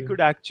that we Absolutely.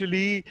 could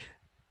actually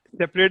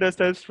separate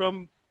ourselves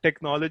from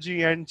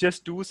technology and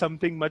just do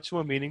something much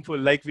more meaningful,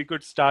 like we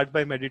could start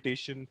by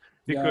meditation.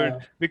 we could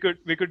Yeah.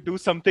 we could do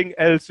something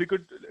else. We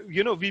could,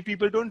 we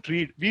people don't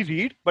read, we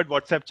read but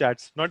WhatsApp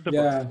chats, not the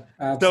books.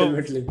 Yeah. So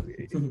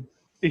Absolutely.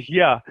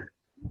 yeah.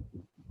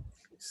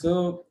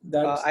 So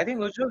that's I think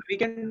Ujjwal, we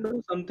can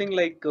do something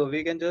like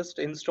we can just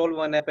install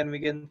one app and we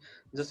can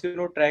just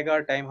track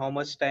our time, how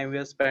much time we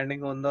are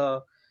spending on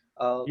the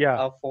Yeah,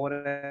 our phone.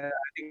 And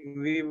I think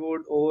we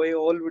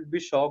all would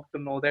be shocked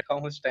to know that how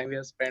much time we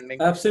are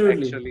spending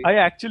absolutely. actually. I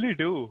actually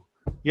do.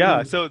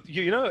 Yeah, so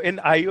in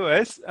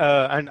iOS,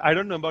 and I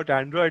don't know about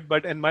Android,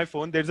 but in my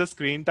phone there's a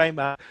screen time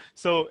app.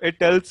 So it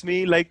tells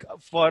me like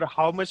for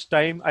how much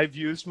time I've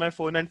used my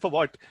phone and for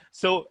what.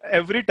 So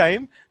every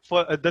time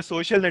for the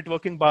social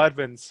networking bar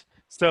wins.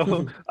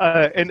 So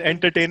in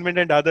entertainment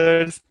and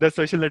others, the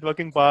social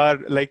networking bar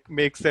like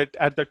makes it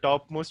at the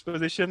topmost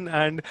position,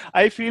 and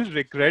I feel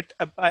regret.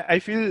 I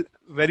feel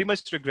very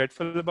much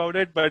regretful about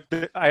it, but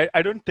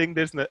I don't think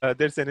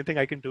there's anything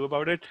I can do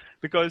about it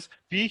because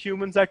we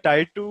humans are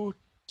tied to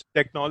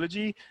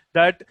technology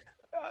that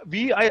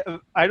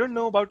I don't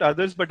know about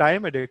others, but I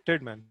am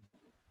addicted, man.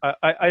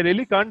 I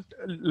really can't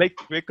like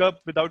wake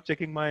up without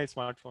checking my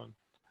smartphone.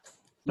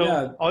 So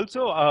Yeah.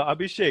 also,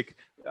 Abhishek,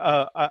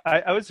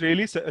 I was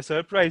really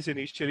surprised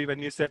initially when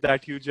you said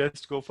that you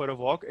just go for a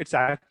walk. It's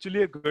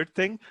actually a good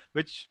thing,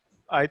 which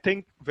I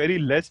think very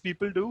less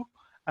people do.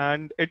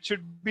 And it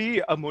should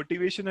be a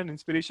motivation and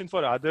inspiration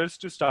for others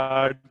to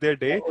start their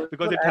day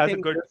because it has a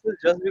I good. think this is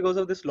just because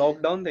of this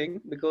lockdown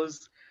thing,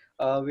 because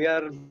we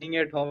are being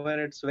at home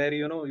and it's very,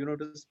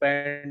 to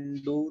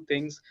spend, do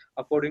things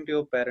according to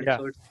your parents.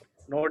 So Yeah. it's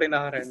not in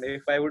our hand.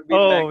 If I would be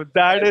in that, Oh,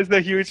 that is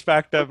the huge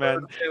factor, would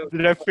man. not say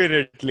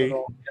Definitely.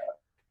 wrong.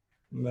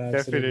 Yeah.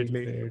 That's really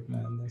Definitely. great,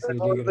 man. That's That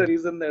really was the great.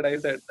 reason that I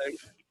said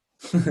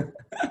that.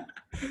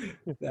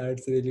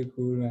 That's really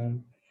cool,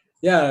 man.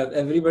 Yeah,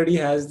 everybody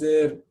has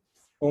their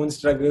own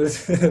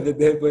struggles with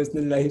their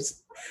personal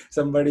lives.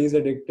 Somebody's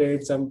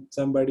addicted,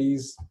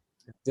 somebody's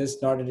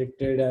just not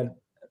addicted, and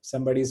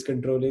somebody's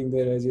controlling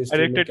their urges to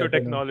Addicted look to at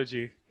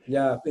technology.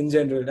 yeah, in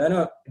general. I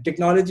know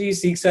technology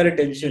seeks our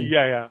attention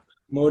Yeah, yeah,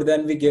 more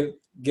than we give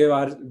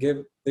the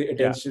yeah,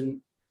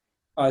 attention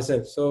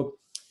ourselves. So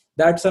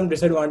that's some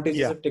disadvantages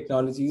yeah. of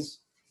technologies.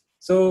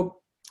 So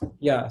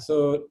yeah,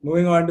 so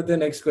moving on to the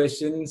next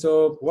question.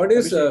 So what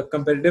is Abhishek,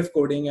 competitive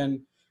coding and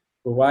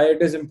why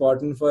it is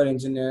important for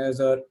engineers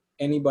or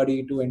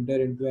anybody to enter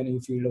into any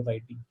field of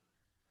IT?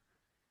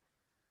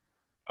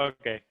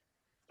 Okay.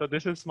 So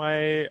this is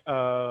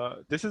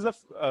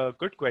a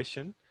good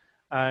question,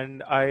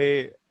 and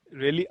I'm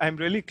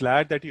really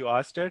glad that you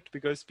asked it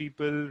because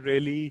people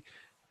really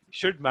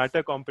should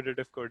matter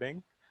competitive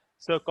coding.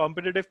 So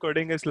competitive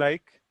coding is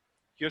like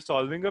you're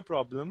solving a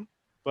problem,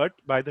 but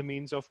by the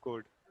means of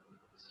code.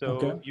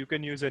 Okay. So you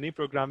can use any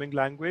programming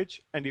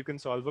language and you can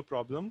solve a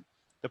problem.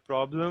 The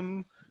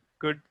problem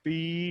could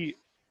be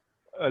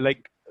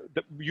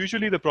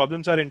usually the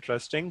problems are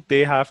interesting.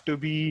 They have to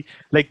be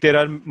like there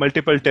are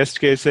multiple test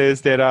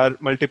cases, there are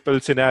multiple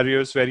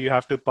scenarios where you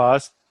have to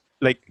pass,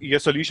 like your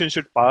solution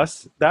should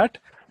pass that.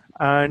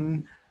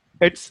 And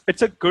it's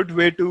a good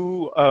way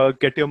to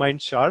get your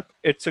mind sharp.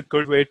 It's a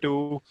good way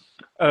to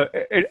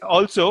it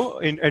also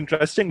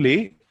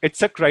interestingly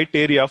it's a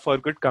criteria for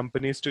good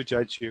companies to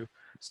judge you.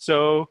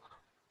 So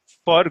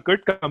for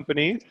good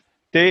companies,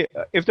 they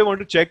if they want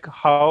to check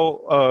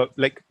how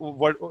like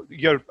what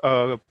your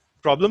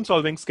problem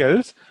solving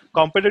skills,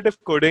 competitive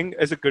coding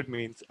is a good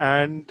means.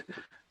 And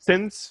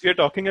since we're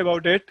talking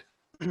about it,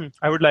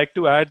 I would like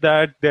to add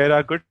that there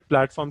are good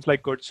platforms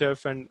like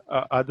CodeChef and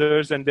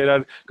others, and there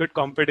are good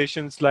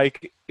competitions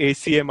like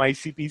ACM,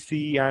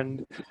 ICPC,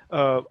 and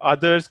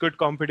others good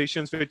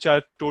competitions which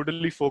are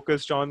totally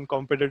focused on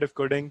competitive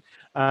coding.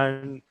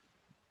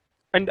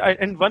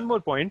 And one more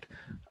point.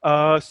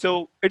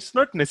 So it's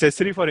not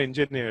necessary for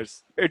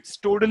engineers. It's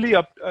totally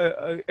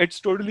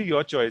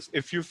your choice.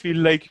 If you feel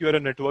like you're a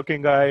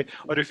networking guy,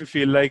 or if you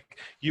feel like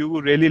you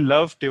really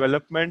love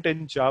development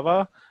in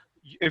Java,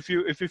 if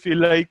you feel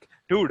like,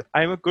 dude,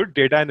 I'm a good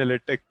data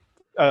analytic,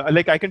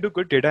 like I can do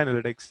good data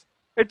analytics.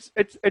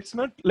 it's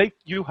not like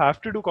you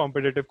have to do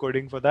competitive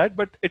coding for that,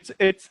 but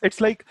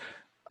it's like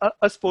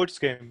a sports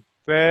game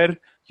where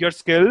your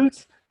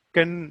skills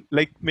can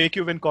like make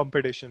you win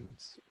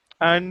competitions.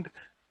 And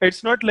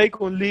it's not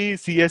like only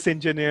CS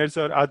engineers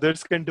or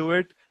others can do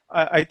it.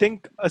 I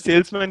think a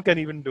salesman can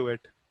even do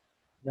it.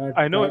 That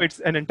I know that it's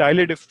an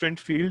entirely different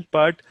field,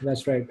 but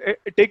that's right.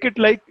 take it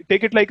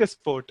like a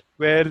sport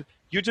where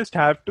you just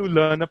have to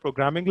learn a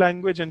programming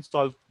language and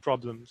solve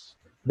problems.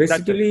 That's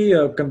it. Basically,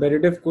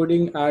 competitive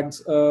coding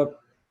adds a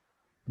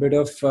bit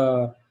of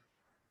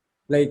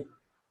like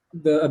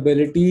the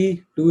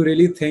ability to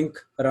really think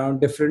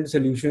around different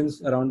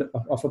solutions around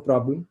of a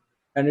problem,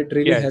 and it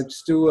really Yes,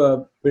 helps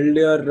to build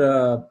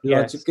your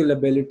yes, logical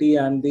ability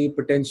and the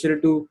potential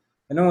to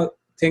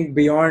think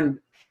beyond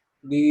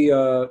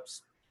the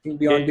think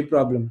beyond the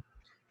problem.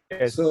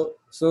 yes,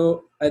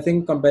 So I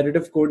think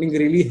competitive coding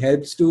really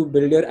helps to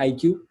build your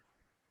IQ.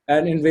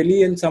 And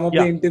in some of the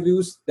yeah,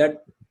 interviews,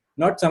 that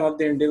not some of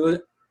the interviews,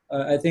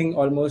 I think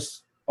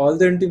almost all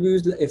the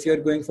interviews, if you're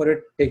going for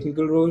a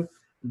technical role,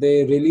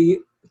 they really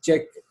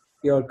check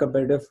your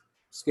competitive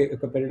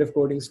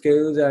coding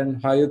skills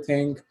and how you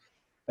think.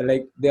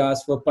 Like they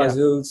ask for yeah,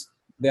 puzzles,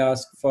 they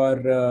ask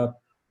for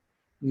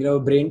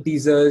brain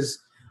teasers,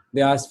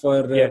 they ask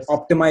for yes,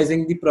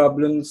 optimizing the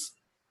problems.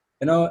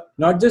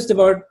 Not just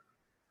about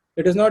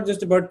it is not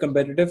just about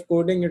competitive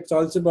coding, it's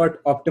also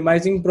about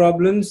optimizing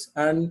problems,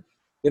 and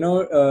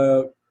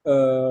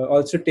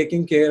also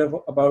taking care of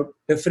about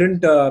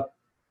different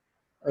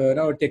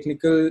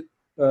technical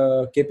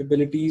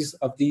capabilities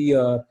of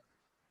the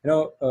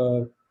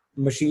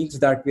machines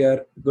that we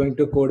are going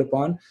to code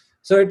upon.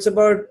 So it's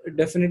about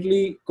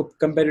definitely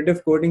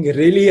competitive coding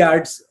really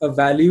adds a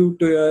value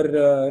to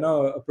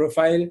your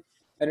profile,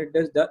 and it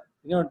does that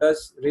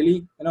does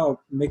really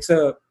makes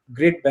a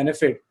great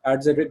benefit,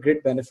 adds a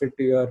great benefit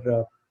to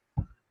your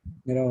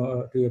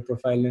to your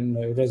profile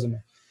and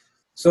resume.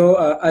 So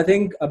I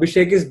think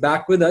Abhishek is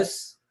back with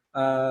us.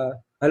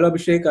 Hello,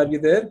 Abhishek, are you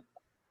there?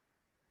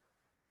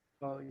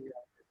 Yeah.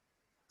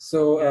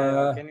 So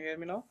Yeah. Can you hear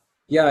me now?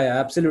 yeah,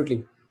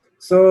 absolutely.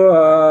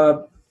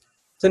 So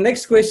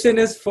next question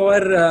is for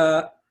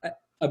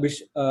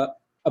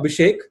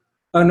Abhishek.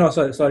 No,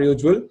 sorry,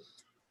 Ujjwal.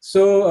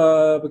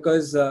 So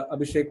because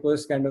Abhishek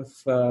was kind of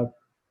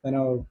you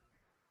know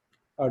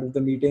out of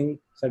the meeting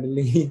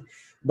suddenly,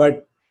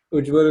 but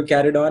Ujjwal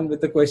carried on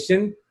with the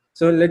question.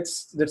 So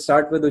let's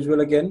start with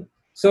Ujjwal again.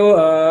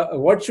 So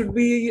what should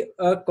be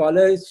a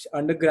college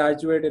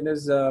undergraduate in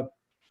his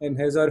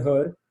or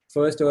her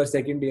first or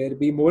second year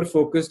be more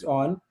focused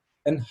on,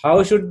 and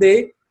how should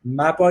they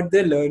map out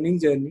their learning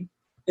journey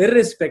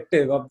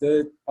irrespective of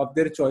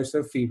their choice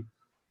of field?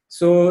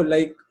 So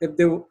like if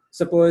they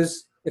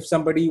suppose if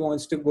somebody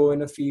wants to go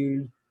in a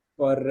field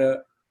for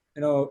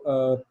you know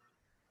uh,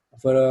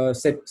 for a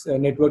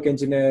network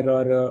engineer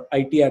or a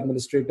IT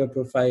administrator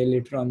profile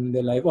later on in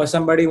their life, or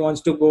somebody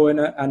wants to go in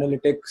a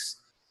analytics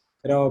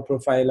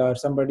profile, or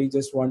somebody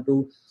just want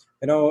to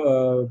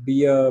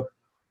be a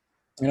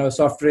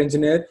software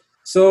engineer.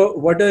 So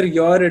what are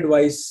your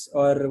advice,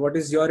 or what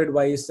is your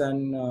advice,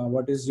 and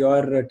what is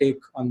your take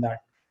on that,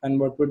 and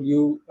what would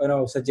you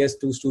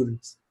suggest to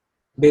students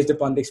based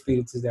upon the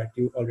experiences that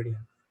you already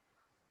have?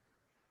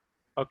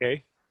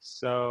 okay.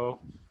 So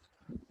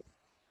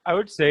I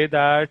would say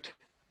that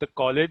the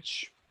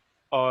college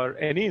or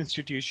any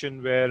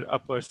institution where a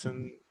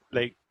person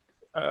like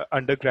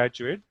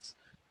undergraduates,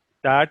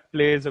 that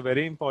plays a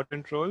very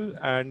important role,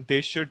 and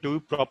they should do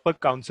proper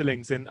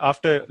counselings in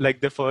after like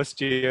the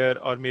first year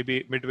or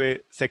maybe midway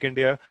second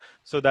year,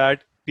 so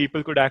that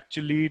people could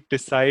actually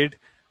decide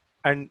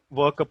and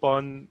work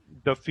upon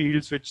the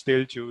fields which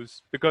they'll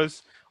choose.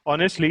 Because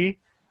honestly,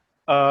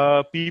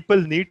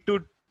 people need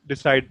to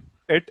decide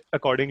it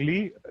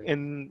accordingly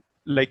in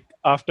like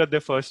after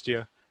their first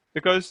year.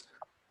 Because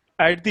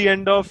at the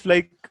end of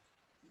like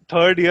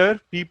third year,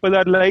 people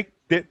are like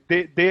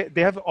they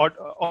have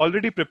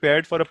already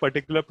prepared for a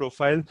particular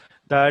profile,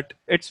 that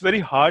it's very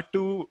hard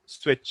to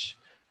switch.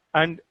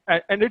 And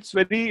it's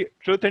very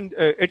truth, and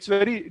it's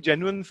very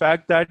genuine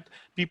fact that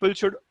people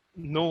should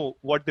know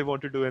what they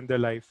want to do in their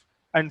life.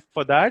 And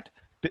for that,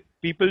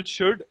 people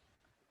should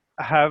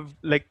have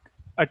like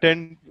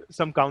attend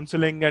some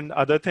counseling and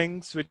other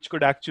things which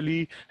could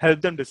actually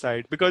help them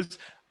decide. Because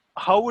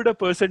how would a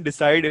person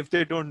decide if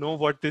they don't know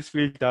what this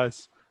field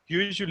does?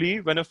 Usually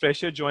when a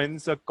fresher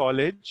joins a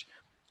college,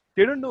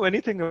 they don't know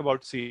anything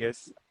about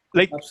CS.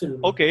 Like,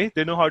 Absolutely. okay,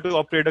 they know how to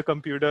operate a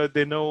computer,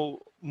 they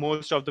know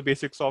most of the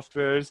basic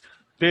softwares,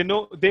 they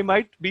know they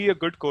might be a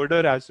good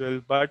coder as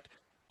well, but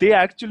they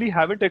actually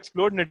haven't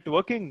explored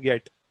networking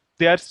yet.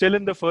 They are still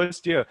in the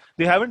first year,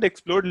 they haven't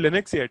explored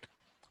Linux yet.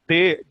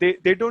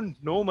 They don't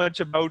know much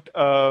about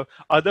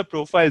other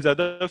profiles,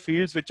 other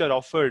fields which are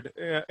offered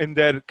in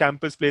their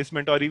campus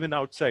placement or even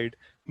outside.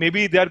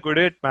 Maybe they are good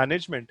at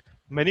management.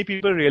 Many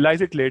people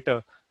realize it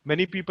later.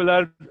 Many people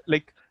are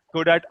like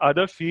good at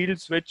other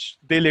fields which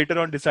they later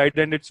on decide,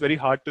 and it's very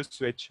hard to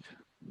switch.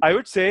 I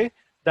would say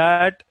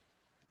that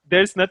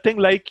there's nothing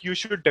like you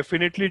should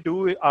definitely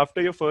do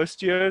after your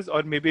first years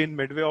or maybe in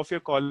midway of your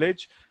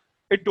college.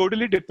 It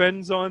totally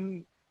depends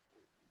on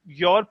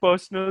your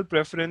personal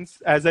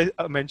preference, as I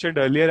mentioned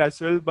earlier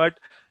as well. But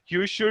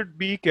you should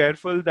be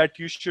careful that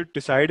you should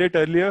decide it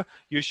earlier.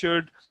 You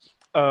should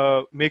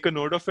make a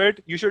note of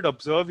it. You should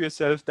observe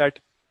yourself that,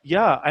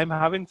 yeah, I'm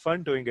having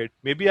fun doing it.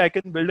 Maybe I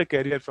can build a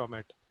career from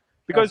it.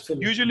 Because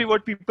Absolutely. usually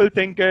what people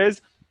think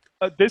is,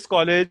 this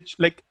college,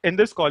 like in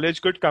this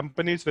college, good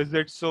companies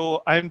visit,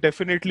 so I'm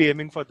definitely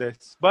aiming for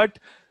this. But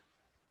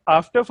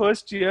after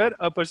first year,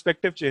 a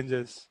perspective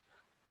changes,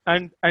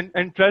 and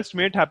trust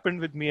me, it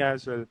happened with me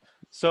as well.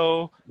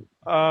 So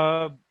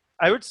uh,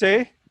 I would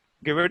say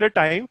give it a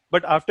time,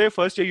 but after your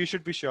first year, you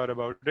should be sure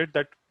about it,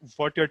 that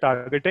what you're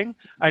targeting,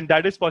 and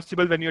that is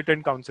possible when you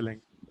attend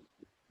counseling.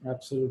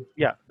 Absolutely.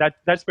 Yeah,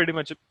 that's pretty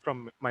much it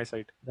from my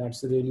side.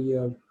 That's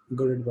really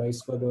good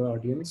advice for the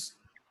audience.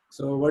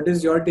 So, what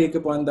is your take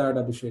upon that,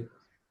 Abhishek?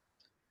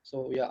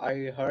 So yeah,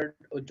 I heard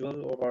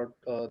Ujjwal about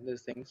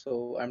this thing.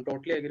 So I'm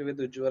totally agree with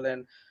Ujjwal,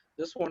 and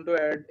just want to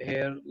add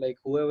here, like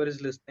whoever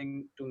is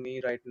listening to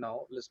me right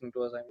now, listening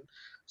to us, I mean,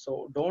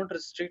 so don't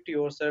restrict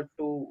yourself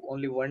to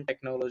only one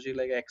technology.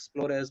 Like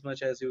explore as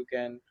much as you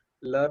can,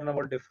 learn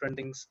about different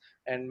things,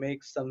 and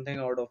make something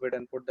out of it,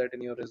 and put that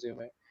in your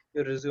resume.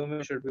 Your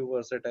resume should be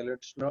versatile.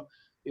 It's not,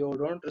 you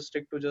don't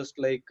restrict to just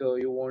like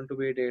you want to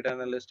be a data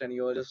analyst and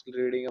you're just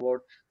reading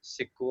about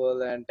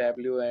SQL and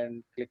Tableau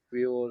and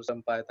ClickView or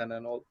some Python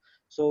and all.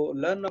 So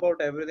learn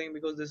about everything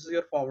because this is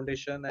your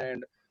foundation,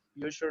 and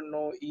you should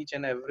know each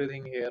and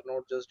everything here,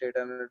 not just data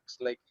analytics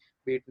like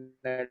be it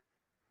networking.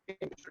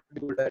 You should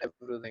be good at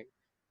everything.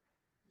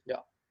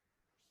 Yeah.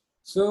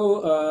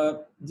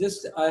 So,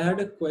 just I had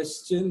a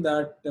question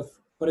that,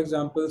 for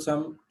example,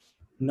 some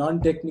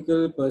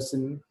non-technical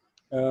person,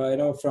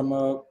 from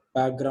a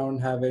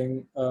background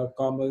having a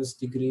commerce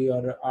degree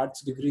or an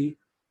arts degree,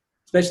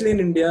 especially in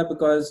India,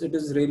 because it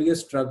is really a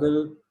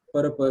struggle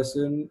for a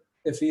person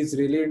if he's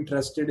really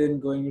interested in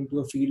going into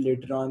a field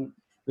later on,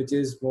 which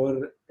is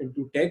more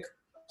into tech.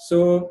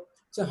 So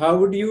how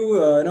would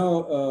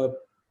you,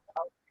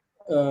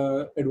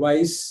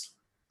 advise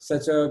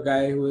such a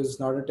guy who is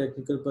not a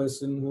technical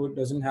person, who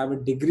doesn't have a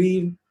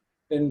degree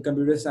in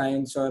computer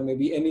science or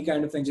maybe any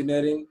kind of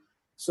engineering?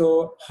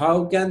 So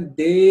how can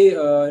they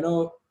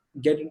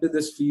get into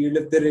this field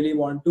if they really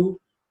want to,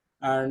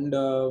 and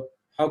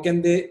how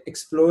can they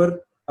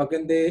explore, how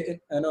can they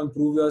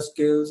improve your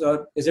skills,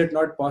 or is it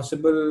not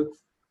possible,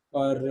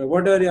 or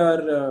what are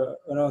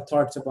your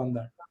thoughts upon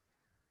that,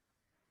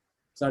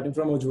 starting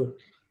from Ujjwal?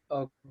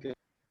 Okay.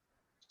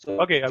 So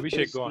Okay, there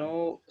Abhishek, is go on.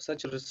 no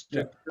such Yeah.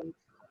 restriction.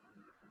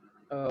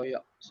 Yeah,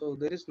 so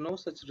there is no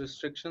such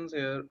restrictions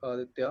here,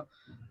 Aditya.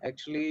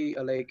 Actually,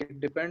 like it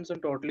depends on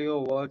totally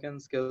your work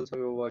and skills how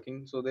you're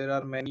working. So there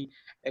are many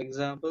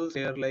examples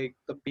here, like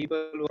the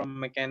people who are from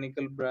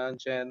mechanical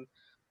branch and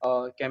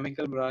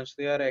chemical branch,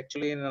 they are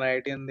actually in an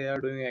IT and they are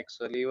doing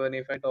Excel. Even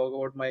if I talk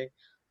about my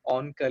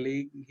own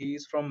colleague, he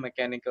is from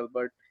mechanical,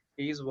 but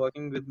he is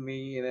working with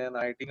me in an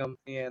IT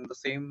company and the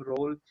same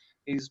role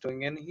he's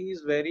doing, and he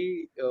is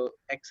very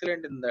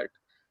excellent in that.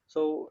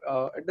 So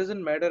it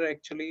doesn't matter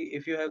actually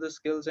if you have the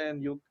skills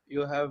and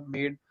you have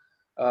made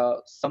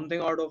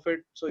something out of it,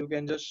 so you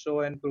can just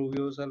show and prove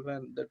yourself,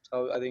 and that's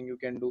how I think you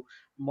can do.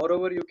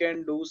 Moreover, you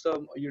can do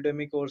some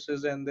Udemy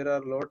courses, and there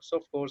are lots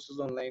of courses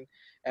online,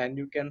 and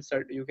you can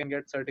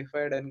get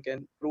certified and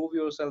can prove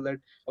yourself that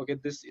okay,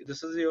 this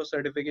is your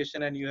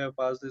certification and you have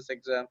passed this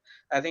exam.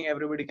 I think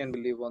everybody can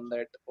believe on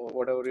that, or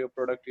whatever your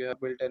product you have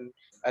built. And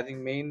I think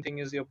main thing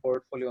is your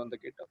portfolio on the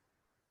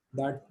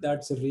GitHub.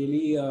 That's a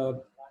really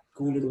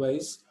cool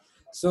advice.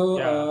 So,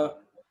 Yeah,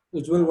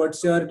 Ujjwal,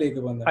 what's your take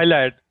upon that? I'll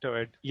add to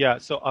it. Yeah,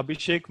 so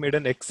Abhishek made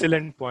an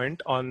excellent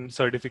point on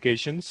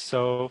certifications.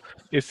 So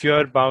if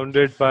you're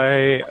bounded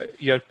by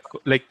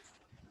like,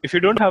 if you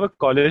don't have a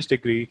college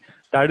degree,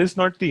 that is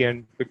not the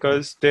end,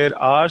 because there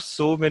are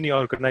so many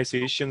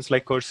organizations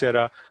like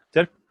Coursera.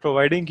 They're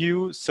providing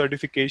you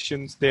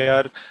certifications. They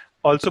are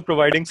also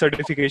providing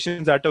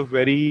certifications at a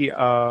very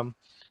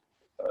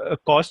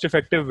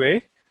cost-effective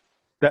way,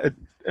 that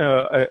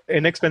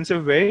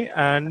inexpensive way,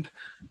 and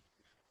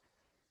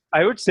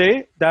I would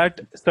say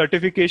that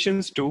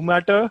certifications do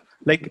matter.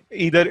 Like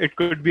either it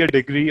could be a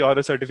degree or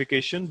a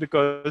certification,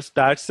 because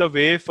that's a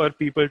way for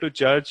people to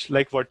judge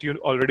like what you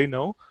already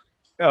know.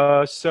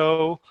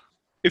 So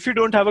if you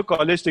don't have a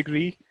college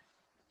degree,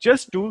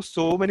 just do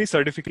so many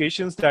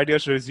certifications that your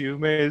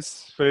resume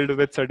is filled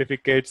with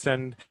certificates,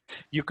 and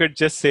you could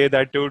just say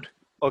that, dude,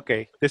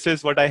 okay, this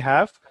is what I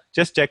have.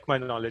 Just check my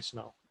knowledge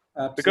now,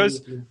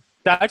 because Absolutely.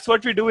 that's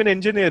what we do in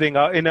engineering,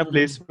 in our Hmm.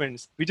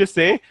 placements. We just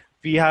say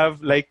we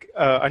have like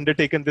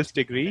undertaken this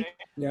degree,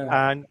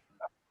 Yeah. and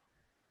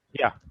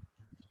yeah.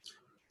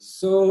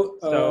 So,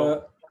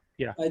 So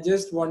yeah. I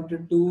just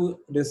wanted to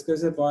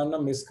discuss upon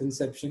a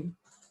misconception.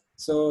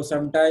 So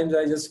sometimes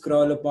I just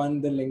scroll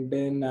upon the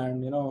LinkedIn,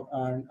 and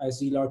and I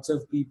see lots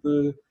of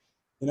people,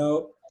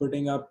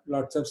 putting up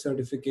lots of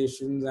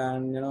certifications,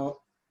 and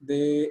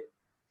they,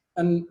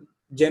 and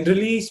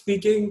generally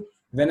speaking,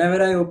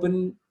 whenever I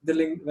open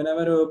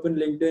whenever I open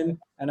LinkedIn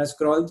and I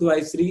scroll through,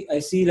 I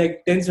see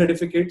like 10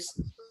 certificates,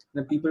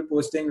 the people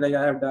posting like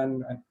I have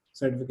done a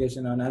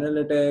certification on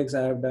analytics,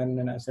 I have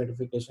done a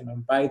certification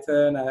on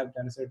Python, I have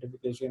done a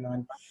certification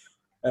on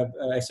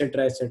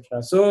etc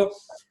etc.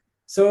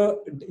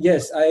 So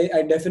yes,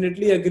 I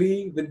definitely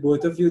agree with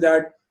both of you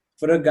that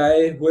for a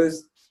guy who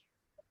is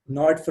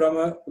not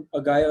from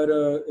a guy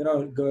or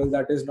a girl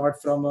that is not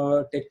from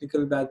a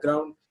technical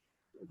background,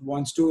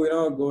 wants to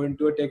go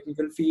into a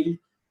technical field,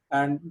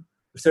 and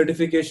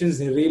certifications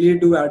really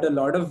do add a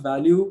lot of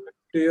value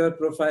to your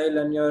profile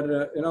and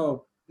your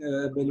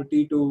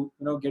ability to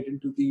get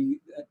into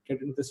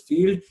this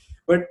field.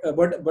 But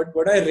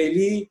what I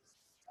really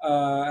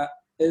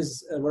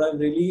is what I've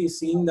really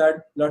seen,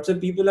 that lots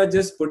of people are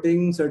just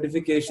putting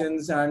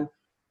certifications,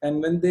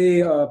 and when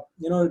they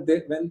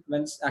when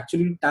it's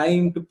actually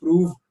time to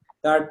prove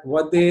that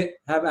what they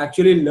have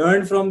actually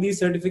learned from these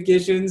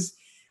certifications,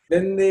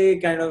 then they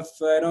kind of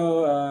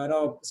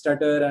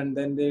stutter, and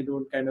then they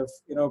don't kind of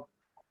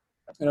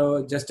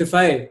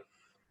justify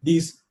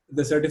the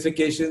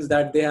certifications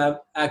that they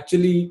have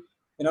actually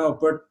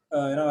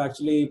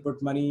actually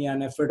put money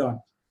and effort on.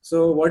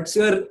 So what's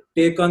your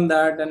take on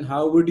that, and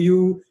how would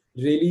you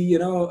really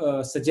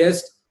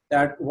suggest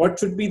that what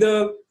should be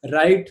the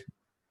right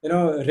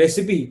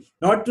recipe,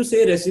 not to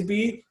say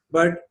recipe,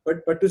 but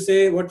to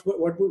say what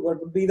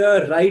would be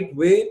the right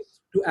way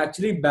to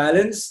actually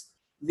balance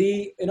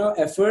the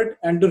effort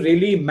and to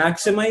really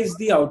maximize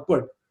the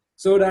output,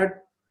 so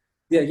that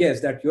yeah, yes,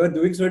 that you are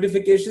doing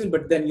certifications,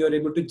 but then you're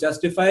able to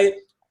justify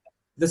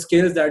the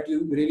skills that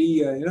you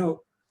really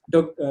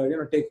took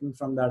taken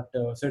from that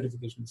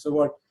certification. So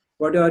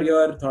what are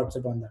your thoughts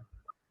upon that?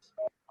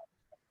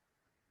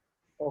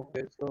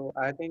 Okay, so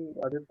I think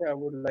Aditya, I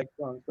would like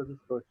to answer this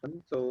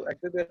question. So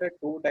actually, there are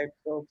two types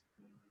of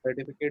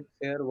certificates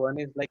here. One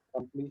is like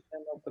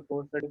completion of the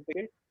course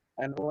certificate,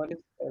 and one is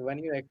when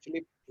you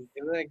actually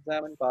give the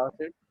exam and pass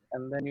it,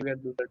 and then you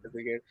get the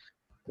certificate.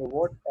 So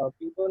what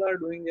people are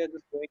doing, they're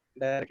just going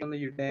directly on the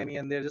Udemy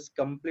and they're just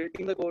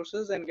completing the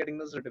courses and getting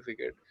the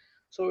certificate.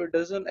 So it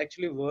doesn't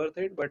actually worth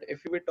it. But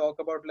if we talk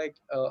about like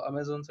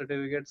Amazon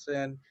certificates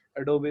and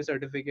Adobe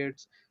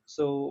certificates,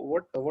 so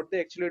what they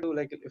actually do,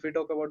 like if we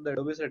talk about the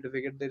Adobe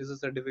certificate, there is a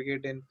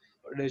certificate in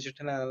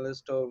digital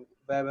analyst or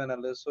web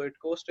analyst. So it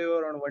costs you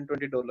around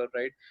 $120,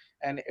 right?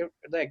 And if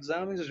the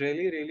exam is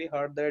really really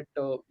hard, that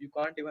you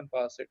can't even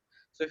pass it.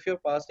 So if you're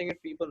passing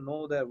it, people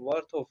know the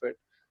worth of it,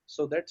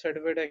 so that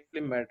certificate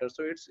actually matters.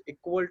 So it's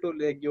equal to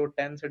like your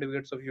 10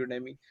 certificates of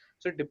Udemy.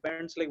 So it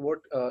depends like what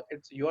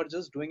it's, you are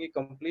just doing a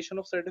completion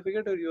of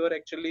certificate or you are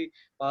actually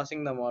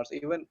passing the marks.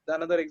 Even the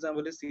another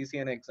example is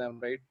CCN exam,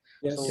 right?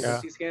 So the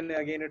Yeah, Yes. CCN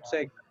again, it's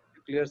a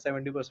clear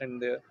 70%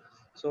 there.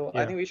 So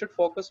I yeah. think we should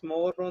focus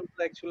more on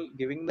the actual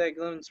giving the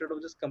exam instead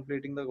of just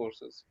completing the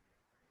courses.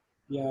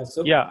 Yeah.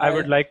 So Yeah, I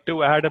would like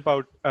to add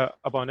about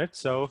upon it.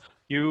 So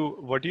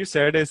what you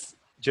said is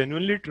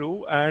genuinely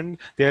true, and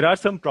there are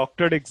some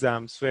proctored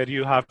exams where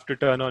you have to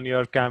turn on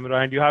your camera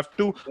and you have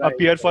to Right,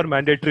 appear for right.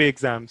 mandatory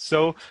exams.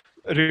 So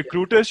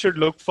recruiters should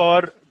look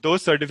for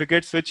those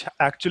certificates which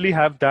actually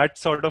have that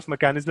sort of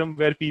mechanism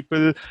where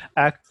people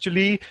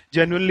actually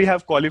genuinely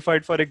have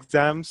qualified for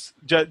exams,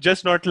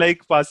 just not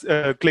like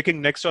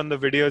clicking next on the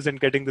videos and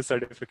getting the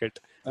certificate.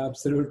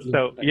 absolutely.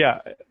 So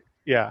yeah,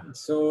 yeah.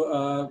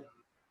 So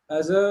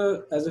as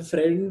a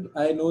friend,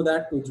 I know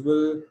that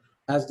Ujjwal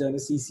has done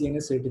a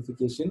CCNA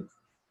certification,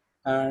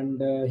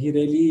 and he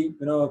really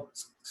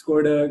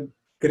scored a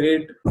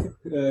great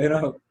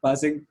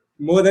passing,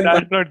 more than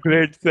That's not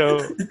great. So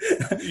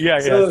yeah, yeah.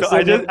 so So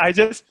so more, I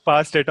just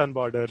passed it on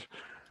border.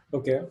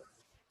 okay.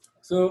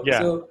 So Yeah,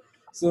 so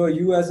so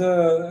you as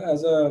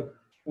a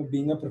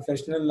being a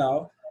professional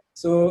now,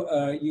 so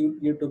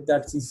you took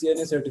that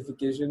CCNA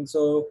certification.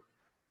 So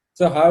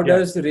yeah. how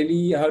does it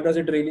really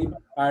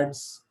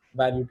adds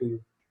value to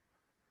you?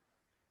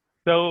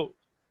 So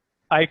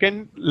I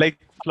can like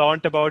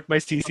flaunt about my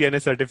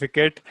CCNA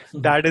certificate.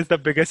 That is the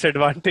biggest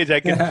advantage I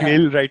can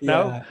feel right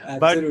now. Yeah,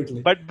 But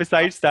absolutely.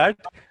 besides that,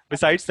 the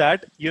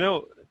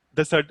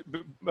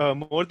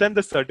more than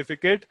the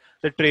certificate,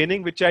 the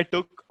training which I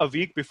took a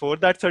week before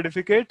that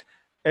certificate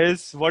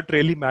is what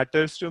really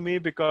matters to me,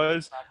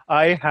 because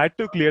I had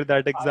to clear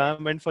that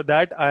exam, and for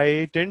that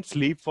I didn't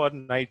sleep for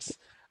nights.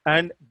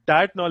 And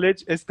that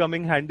knowledge is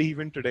coming handy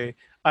even today.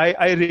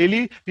 I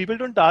really, people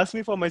don't ask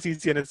me for my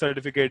CCNA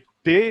certificate.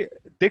 They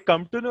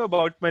come to know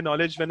about my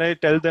knowledge when I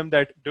tell them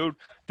that, dude,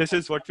 this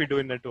is what we do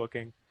in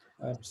networking.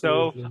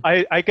 So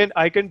Absolutely.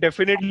 I can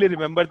definitely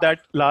remember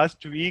that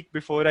last week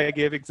before I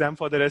gave exam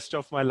for the rest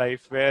of my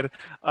life, where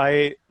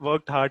I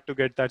worked hard to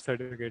get that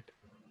certificate.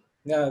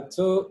 Yeah.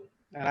 So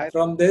And I think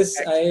from this,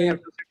 actually have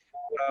I to sit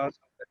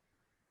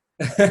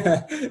 4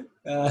 hours.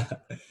 uh,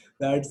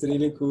 that's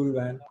really cool,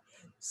 man.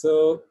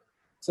 So,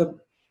 so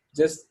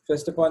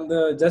just upon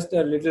the just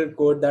a little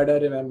quote that I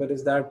remember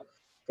is that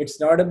it's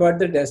not about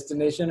the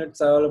destination;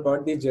 it's all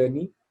about the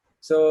journey.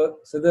 So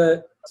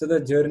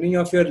the journey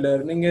of your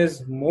learning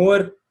is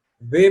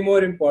way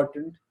more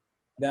important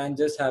than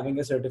just having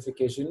a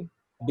certification.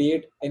 be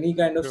it any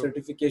kind of True.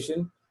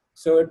 certification.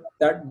 So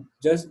that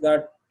just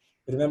that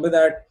remember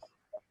that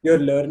your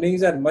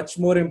learnings are much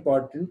more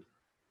important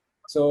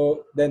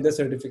so than the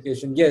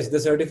certification. Yes, the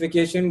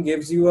certification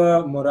gives you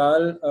a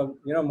morale,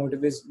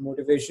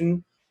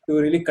 motivation to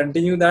really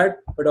continue that.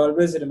 But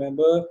always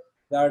remember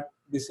that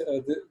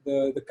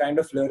the kind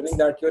of learning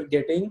that you're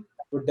getting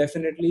would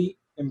definitely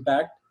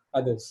impact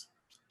others.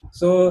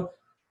 So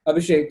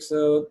Abhishek,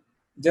 so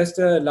just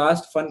a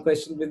last fun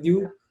question with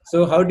you.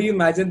 So how do you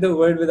imagine the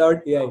world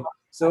without AI?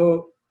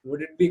 So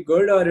would it be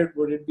good or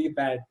would it be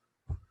bad?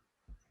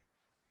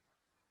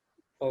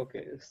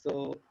 Okay,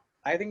 so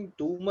I think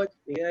too much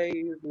AI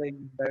is like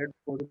bad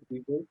for the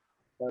people.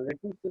 Let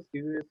me just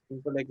give you a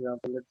simple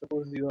example. Let's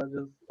suppose you are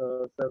just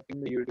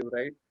surfing the YouTube,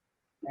 right?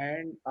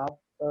 And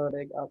after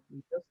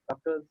just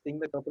after seeing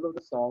the couple of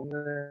the songs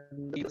and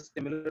you see the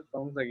similar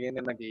songs again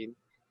and again,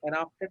 and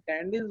after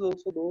 10 days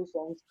also those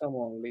songs come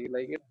only,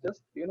 like it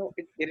just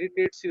it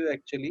irritates you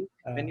actually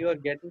Uh, when you are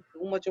getting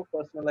too much of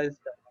personalized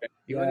content.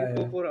 Even you yeah,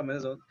 go yeah, for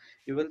Amazon,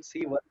 you will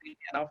see one thing,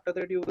 and after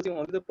that you will see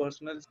only the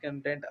personalized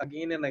content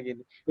again and again.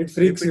 it It's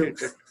freaks you.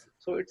 repetitive,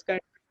 so it's kind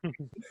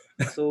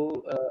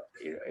so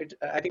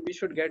I think we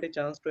should get a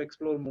chance to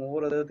explore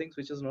more other things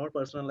which is not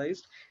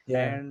personalized.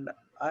 Yeah, And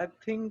I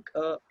think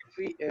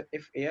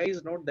if AI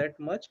is not that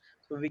much,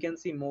 so we can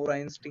see more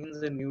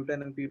Einsteins and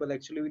Newton, and people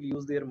actually will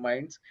use their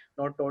minds,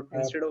 not ab-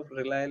 instead of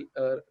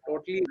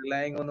totally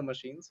relying on the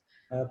machines.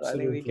 So I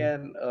think we absolutely.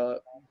 can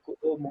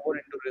go more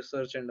into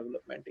research and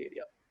development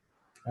area.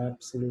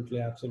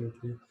 Absolutely,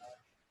 absolutely.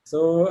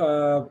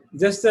 So,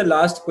 just the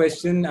last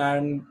question,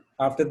 and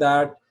after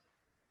that,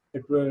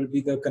 it will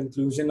be the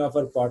conclusion of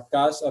our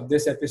podcast of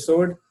this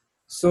episode.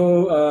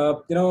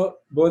 So,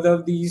 both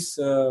of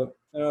the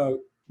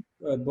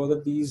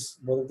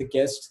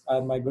guests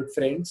are my good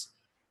friends,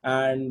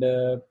 and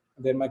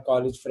they're my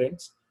college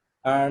friends,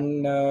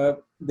 and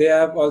they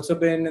have also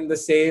been in the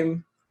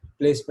same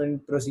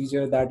placement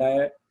procedure that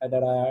I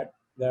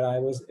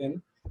was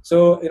in.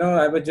 So,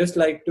 I would just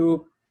like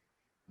to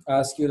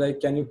ask you, like,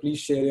 can you please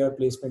share your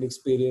placement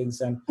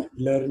experience and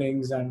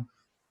learnings and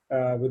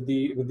with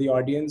the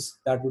audience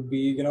that would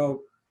be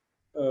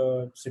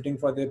sitting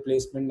for their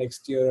placement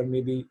next year, or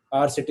maybe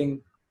are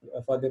sitting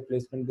for their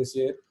placement this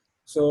year.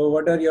 So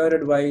what are your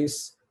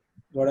advice,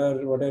 what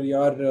are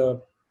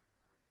your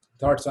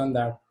thoughts on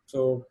that?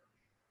 So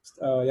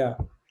yeah,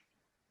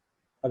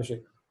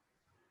 Abhishek,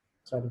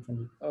 starting from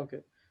you. Okay.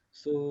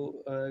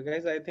 So,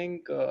 guys, I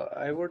think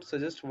I would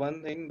suggest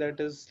one thing, that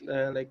is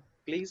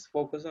please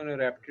focus on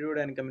your aptitude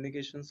and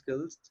communication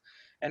skills.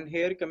 And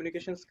here,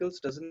 communication skills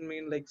doesn't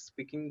mean like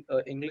speaking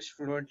English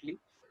fluently.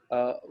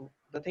 Uh,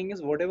 the thing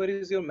is, whatever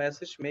is your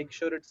message, make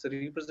sure it's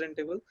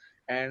representable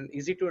and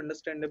easy to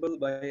understandable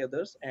by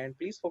others. And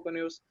please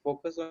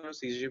focus on your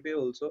CGPA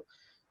also,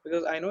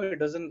 because I know it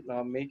doesn't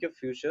make your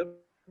future,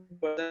 but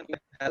then it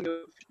can help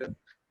your future.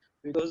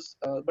 Because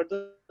but the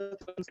thing is,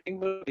 when sitting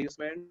for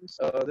placements,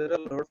 there are a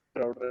lot of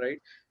crowd, right?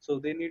 So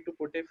they need to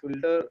put a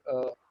filter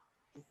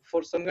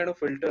for some kind of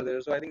filter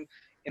there. So I think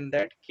in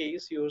that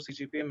case your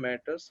CGPA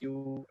matters.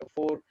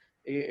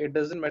 It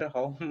doesn't matter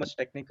how much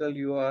technical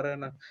you are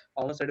and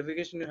how much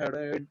certification you have.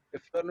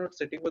 If you are not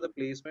sitting for the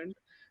placement,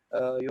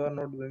 you are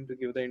not going to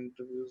give the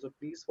interview. So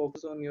please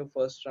focus on your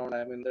first round.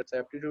 I mean, that's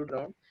aptitude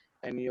round,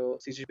 and your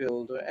CGPA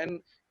also. And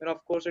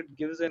of course it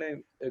gives a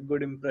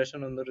good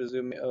impression on the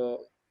resume,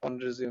 on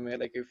resume,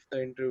 like if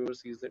the interviewer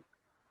sees it.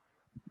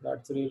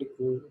 That's really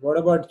cool. What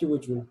about you,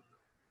 Ujjwal?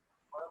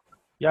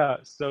 Yeah,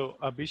 so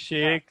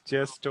Abhishek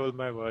just stole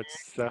my words.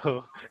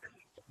 So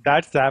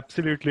that's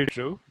absolutely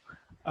true.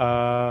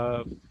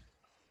 Uh,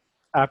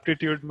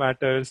 Aptitude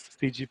matters,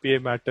 CGPA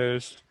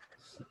matters,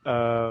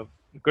 uh,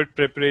 good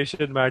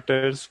preparation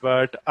matters,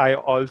 but I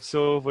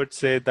also would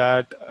say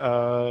that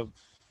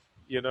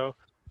you know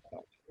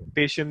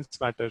patience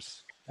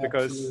matters,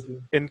 because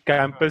Absolutely. in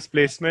campus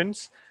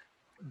placements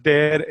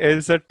there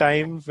is a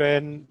time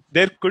when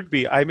there could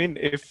be, I mean,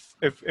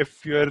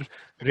 if you're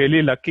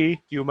really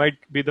lucky, you might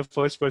be the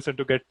first person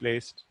to get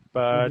placed.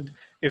 But Mhm.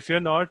 if you're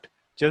not,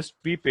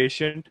 just be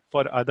patient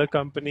for other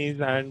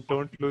companies and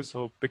don't lose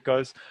hope,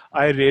 because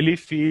I really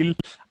feel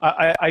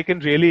I can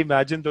really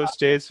imagine those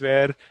days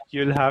where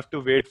you'll have to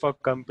wait for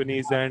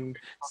companies and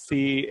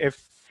see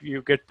if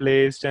you get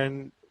placed.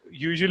 And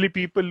usually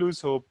people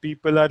lose hope.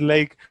 People are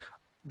like,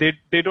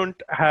 they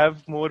don't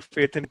have more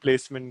faith in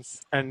placements.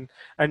 And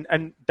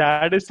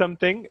that is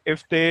something,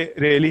 if they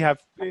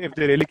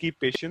really keep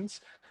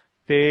patience,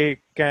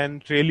 they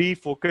can really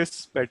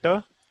focus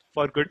better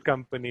for good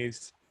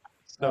companies.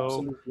 So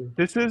Absolutely.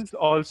 this is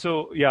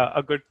also, yeah,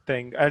 a good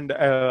thing. And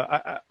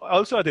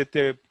also,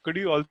 Aditya, could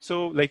you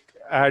also like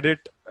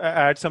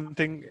add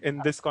something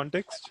in this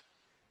context?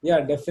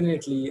 Yeah,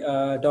 definitely.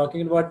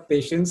 Talking about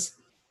patience,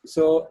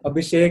 so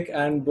Abhishek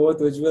and both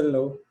Ujjwal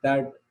know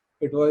that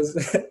it was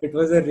it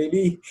was a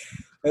really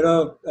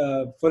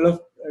full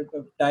of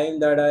time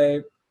that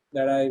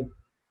I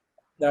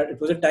that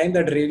it was a time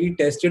that really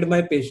tested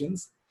my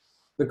patience,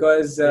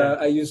 because Yeah.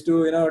 I used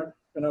to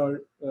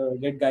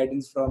get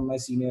guidance from my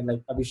senior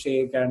like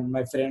Abhishek and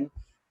my friend.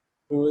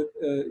 who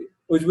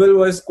Ujjwal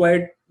was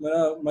quite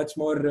much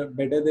more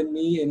better than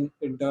me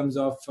in terms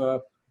of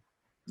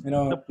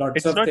lots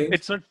It's of not. things.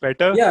 It's not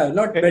better. Yeah,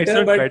 not It's better,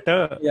 not but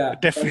better. yeah,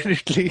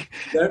 Definitely.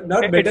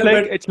 not It's better,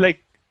 like but it's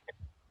like.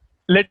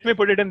 Let me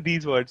put it in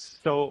these words.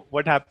 So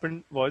what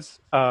happened was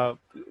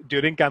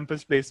during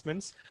campus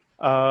placements,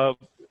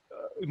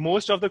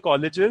 most of the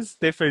colleges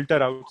they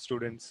filter out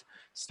students. okay.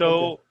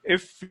 So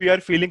if we are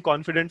feeling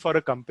confident for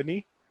a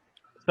company,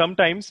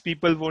 sometimes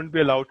people won't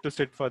be allowed to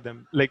sit for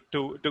them, like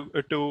to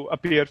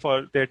appear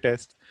for their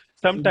test.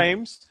 Mhm.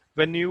 Sometimes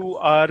when you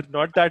are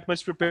not that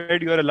much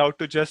prepared, you are allowed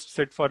to just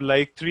sit for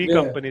like three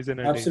Yeah, companies in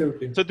a day.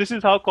 absolutely. So this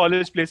is how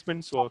college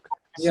placements work.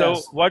 So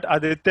Yes. what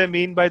Aditya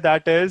mean by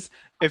that is,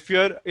 if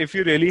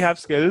you really have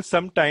skills,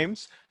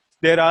 sometimes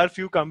there are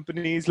few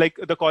companies like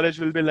the college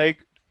will be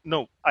like,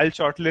 no, I'll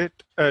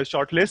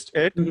shortlist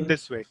it Mhm.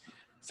 this way.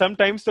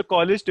 Sometimes the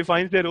college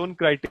defines their own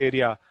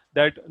criteria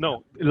that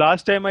no,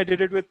 last time I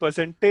did it with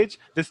percentage,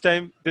 this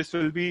time this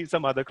will be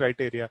some other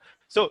criteria.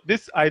 So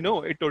this, I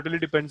know it totally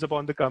depends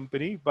upon the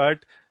company,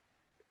 but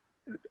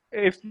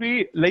if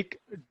we like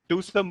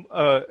do some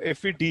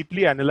if we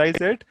deeply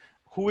analyze it,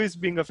 who is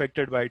being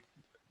affected by it?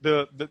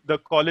 The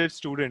college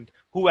student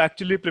who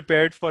actually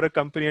prepared for a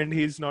company and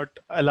he's not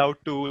allowed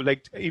to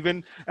like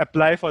even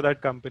apply for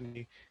that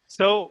company.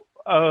 So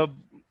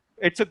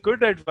it's a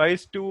good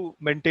advice to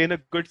maintain a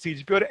good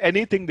CGP or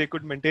anything they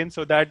could maintain,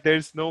 so that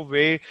there's no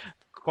way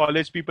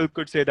college people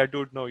could say that,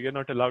 dude, no, you're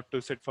not allowed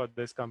to sit for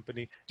this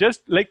company.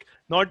 Just like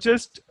not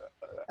just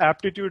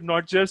aptitude,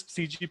 not just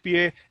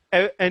CGPA,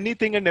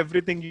 anything and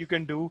everything you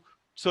can do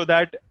so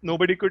that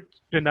nobody could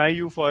deny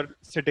you for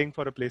sitting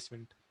for a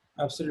placement.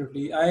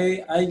 Absolutely.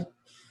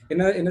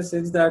 In a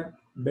sense that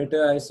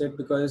better I said,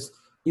 because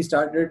he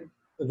started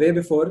way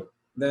before.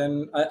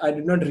 Then I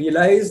did not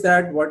realize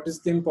that what is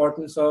the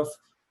importance of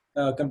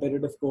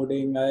competitive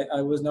coding.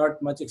 I was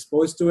not much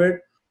exposed to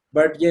it,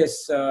 but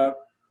yes,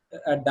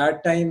 at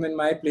that time when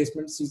my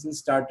placement season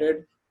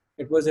started,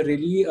 it was a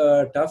really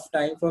tough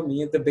time for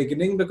me at the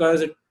beginning,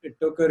 because it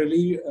took a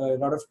really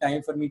lot of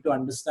time for me to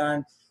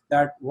understand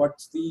that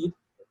what's the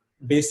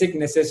basic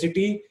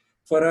necessity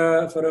for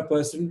a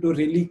person to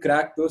really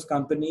crack those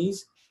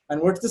companies,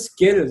 and what's the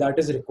skill that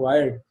is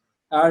required.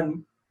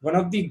 And one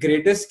of the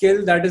greatest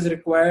skill that is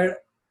required,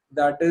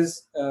 that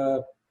is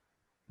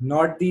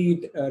not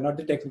the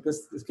technical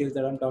skills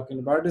that I'm talking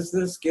about, is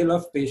the skill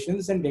of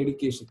patience and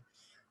dedication.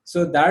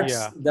 So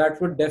Yeah. that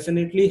would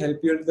definitely help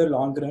you in the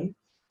long run.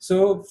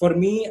 So for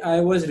me, I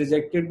was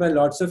rejected by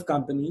lots of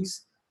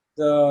companies.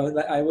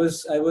 I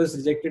was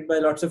rejected by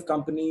lots of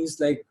companies,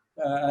 like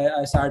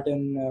I sat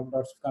in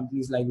lots of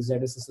companies like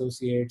ZS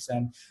Associates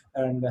and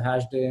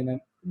Hashdin,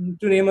 and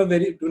to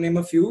name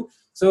a few.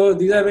 So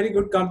these are very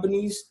good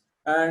companies,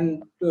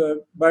 and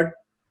but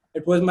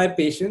it was my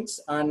patience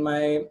and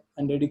my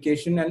and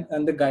dedication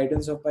and the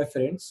guidance of my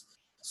friends.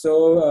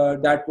 So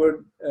that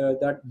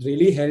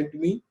really helped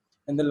me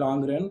in the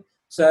long run.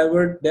 So I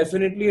would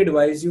definitely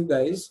advise you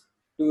guys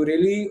to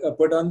really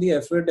put on the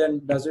effort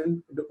and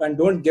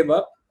don't give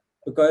up,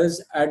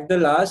 because at the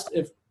last,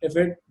 if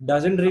it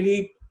doesn't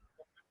really,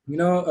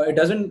 it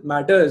doesn't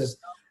matters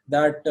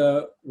that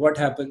what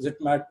happens.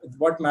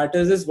 What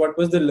matters is what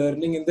was the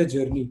learning in the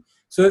journey.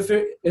 So if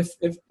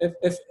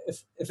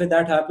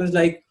that happens,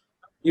 like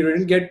you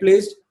didn't get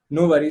placed,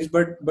 no worries,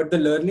 but the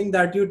learning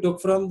that you took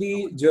from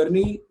the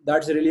journey,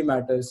 that's really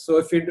matters. So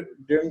if you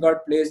didn't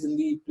got placed in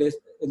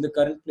the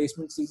current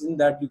placement season,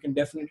 that you can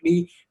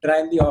definitely try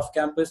in the off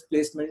campus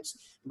placements,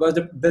 because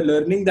the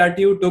learning that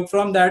you took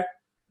from that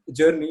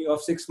journey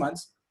of 6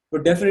 months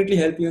would definitely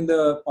help you in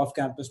the off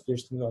campus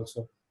placement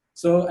also.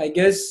 So I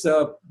guess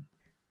a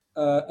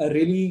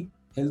really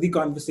healthy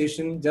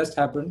conversation just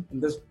happened in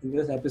this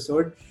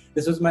episode.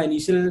 This was my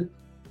initial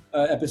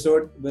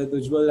episode with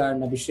Ujjwal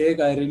and Abhishek.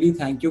 I really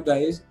thank you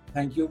guys.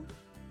 Thank you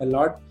a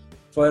lot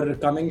for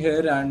coming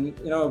here and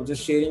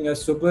just sharing your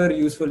super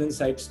useful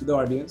insights to the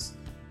audience.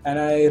 And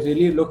I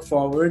really look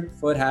forward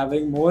for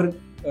having more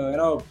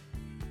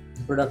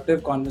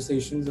productive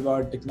conversations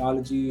about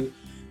technology,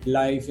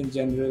 life in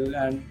general,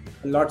 and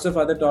lots of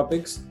other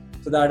topics,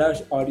 so that our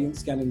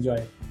audience can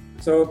enjoy.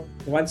 So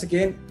once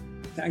again,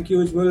 thank you,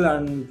 Ujjwal,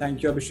 and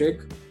thank you,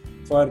 Abhishek,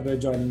 for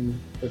joining me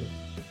today.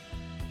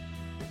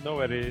 No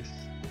worries.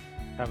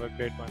 Have a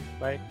great one.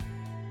 Bye.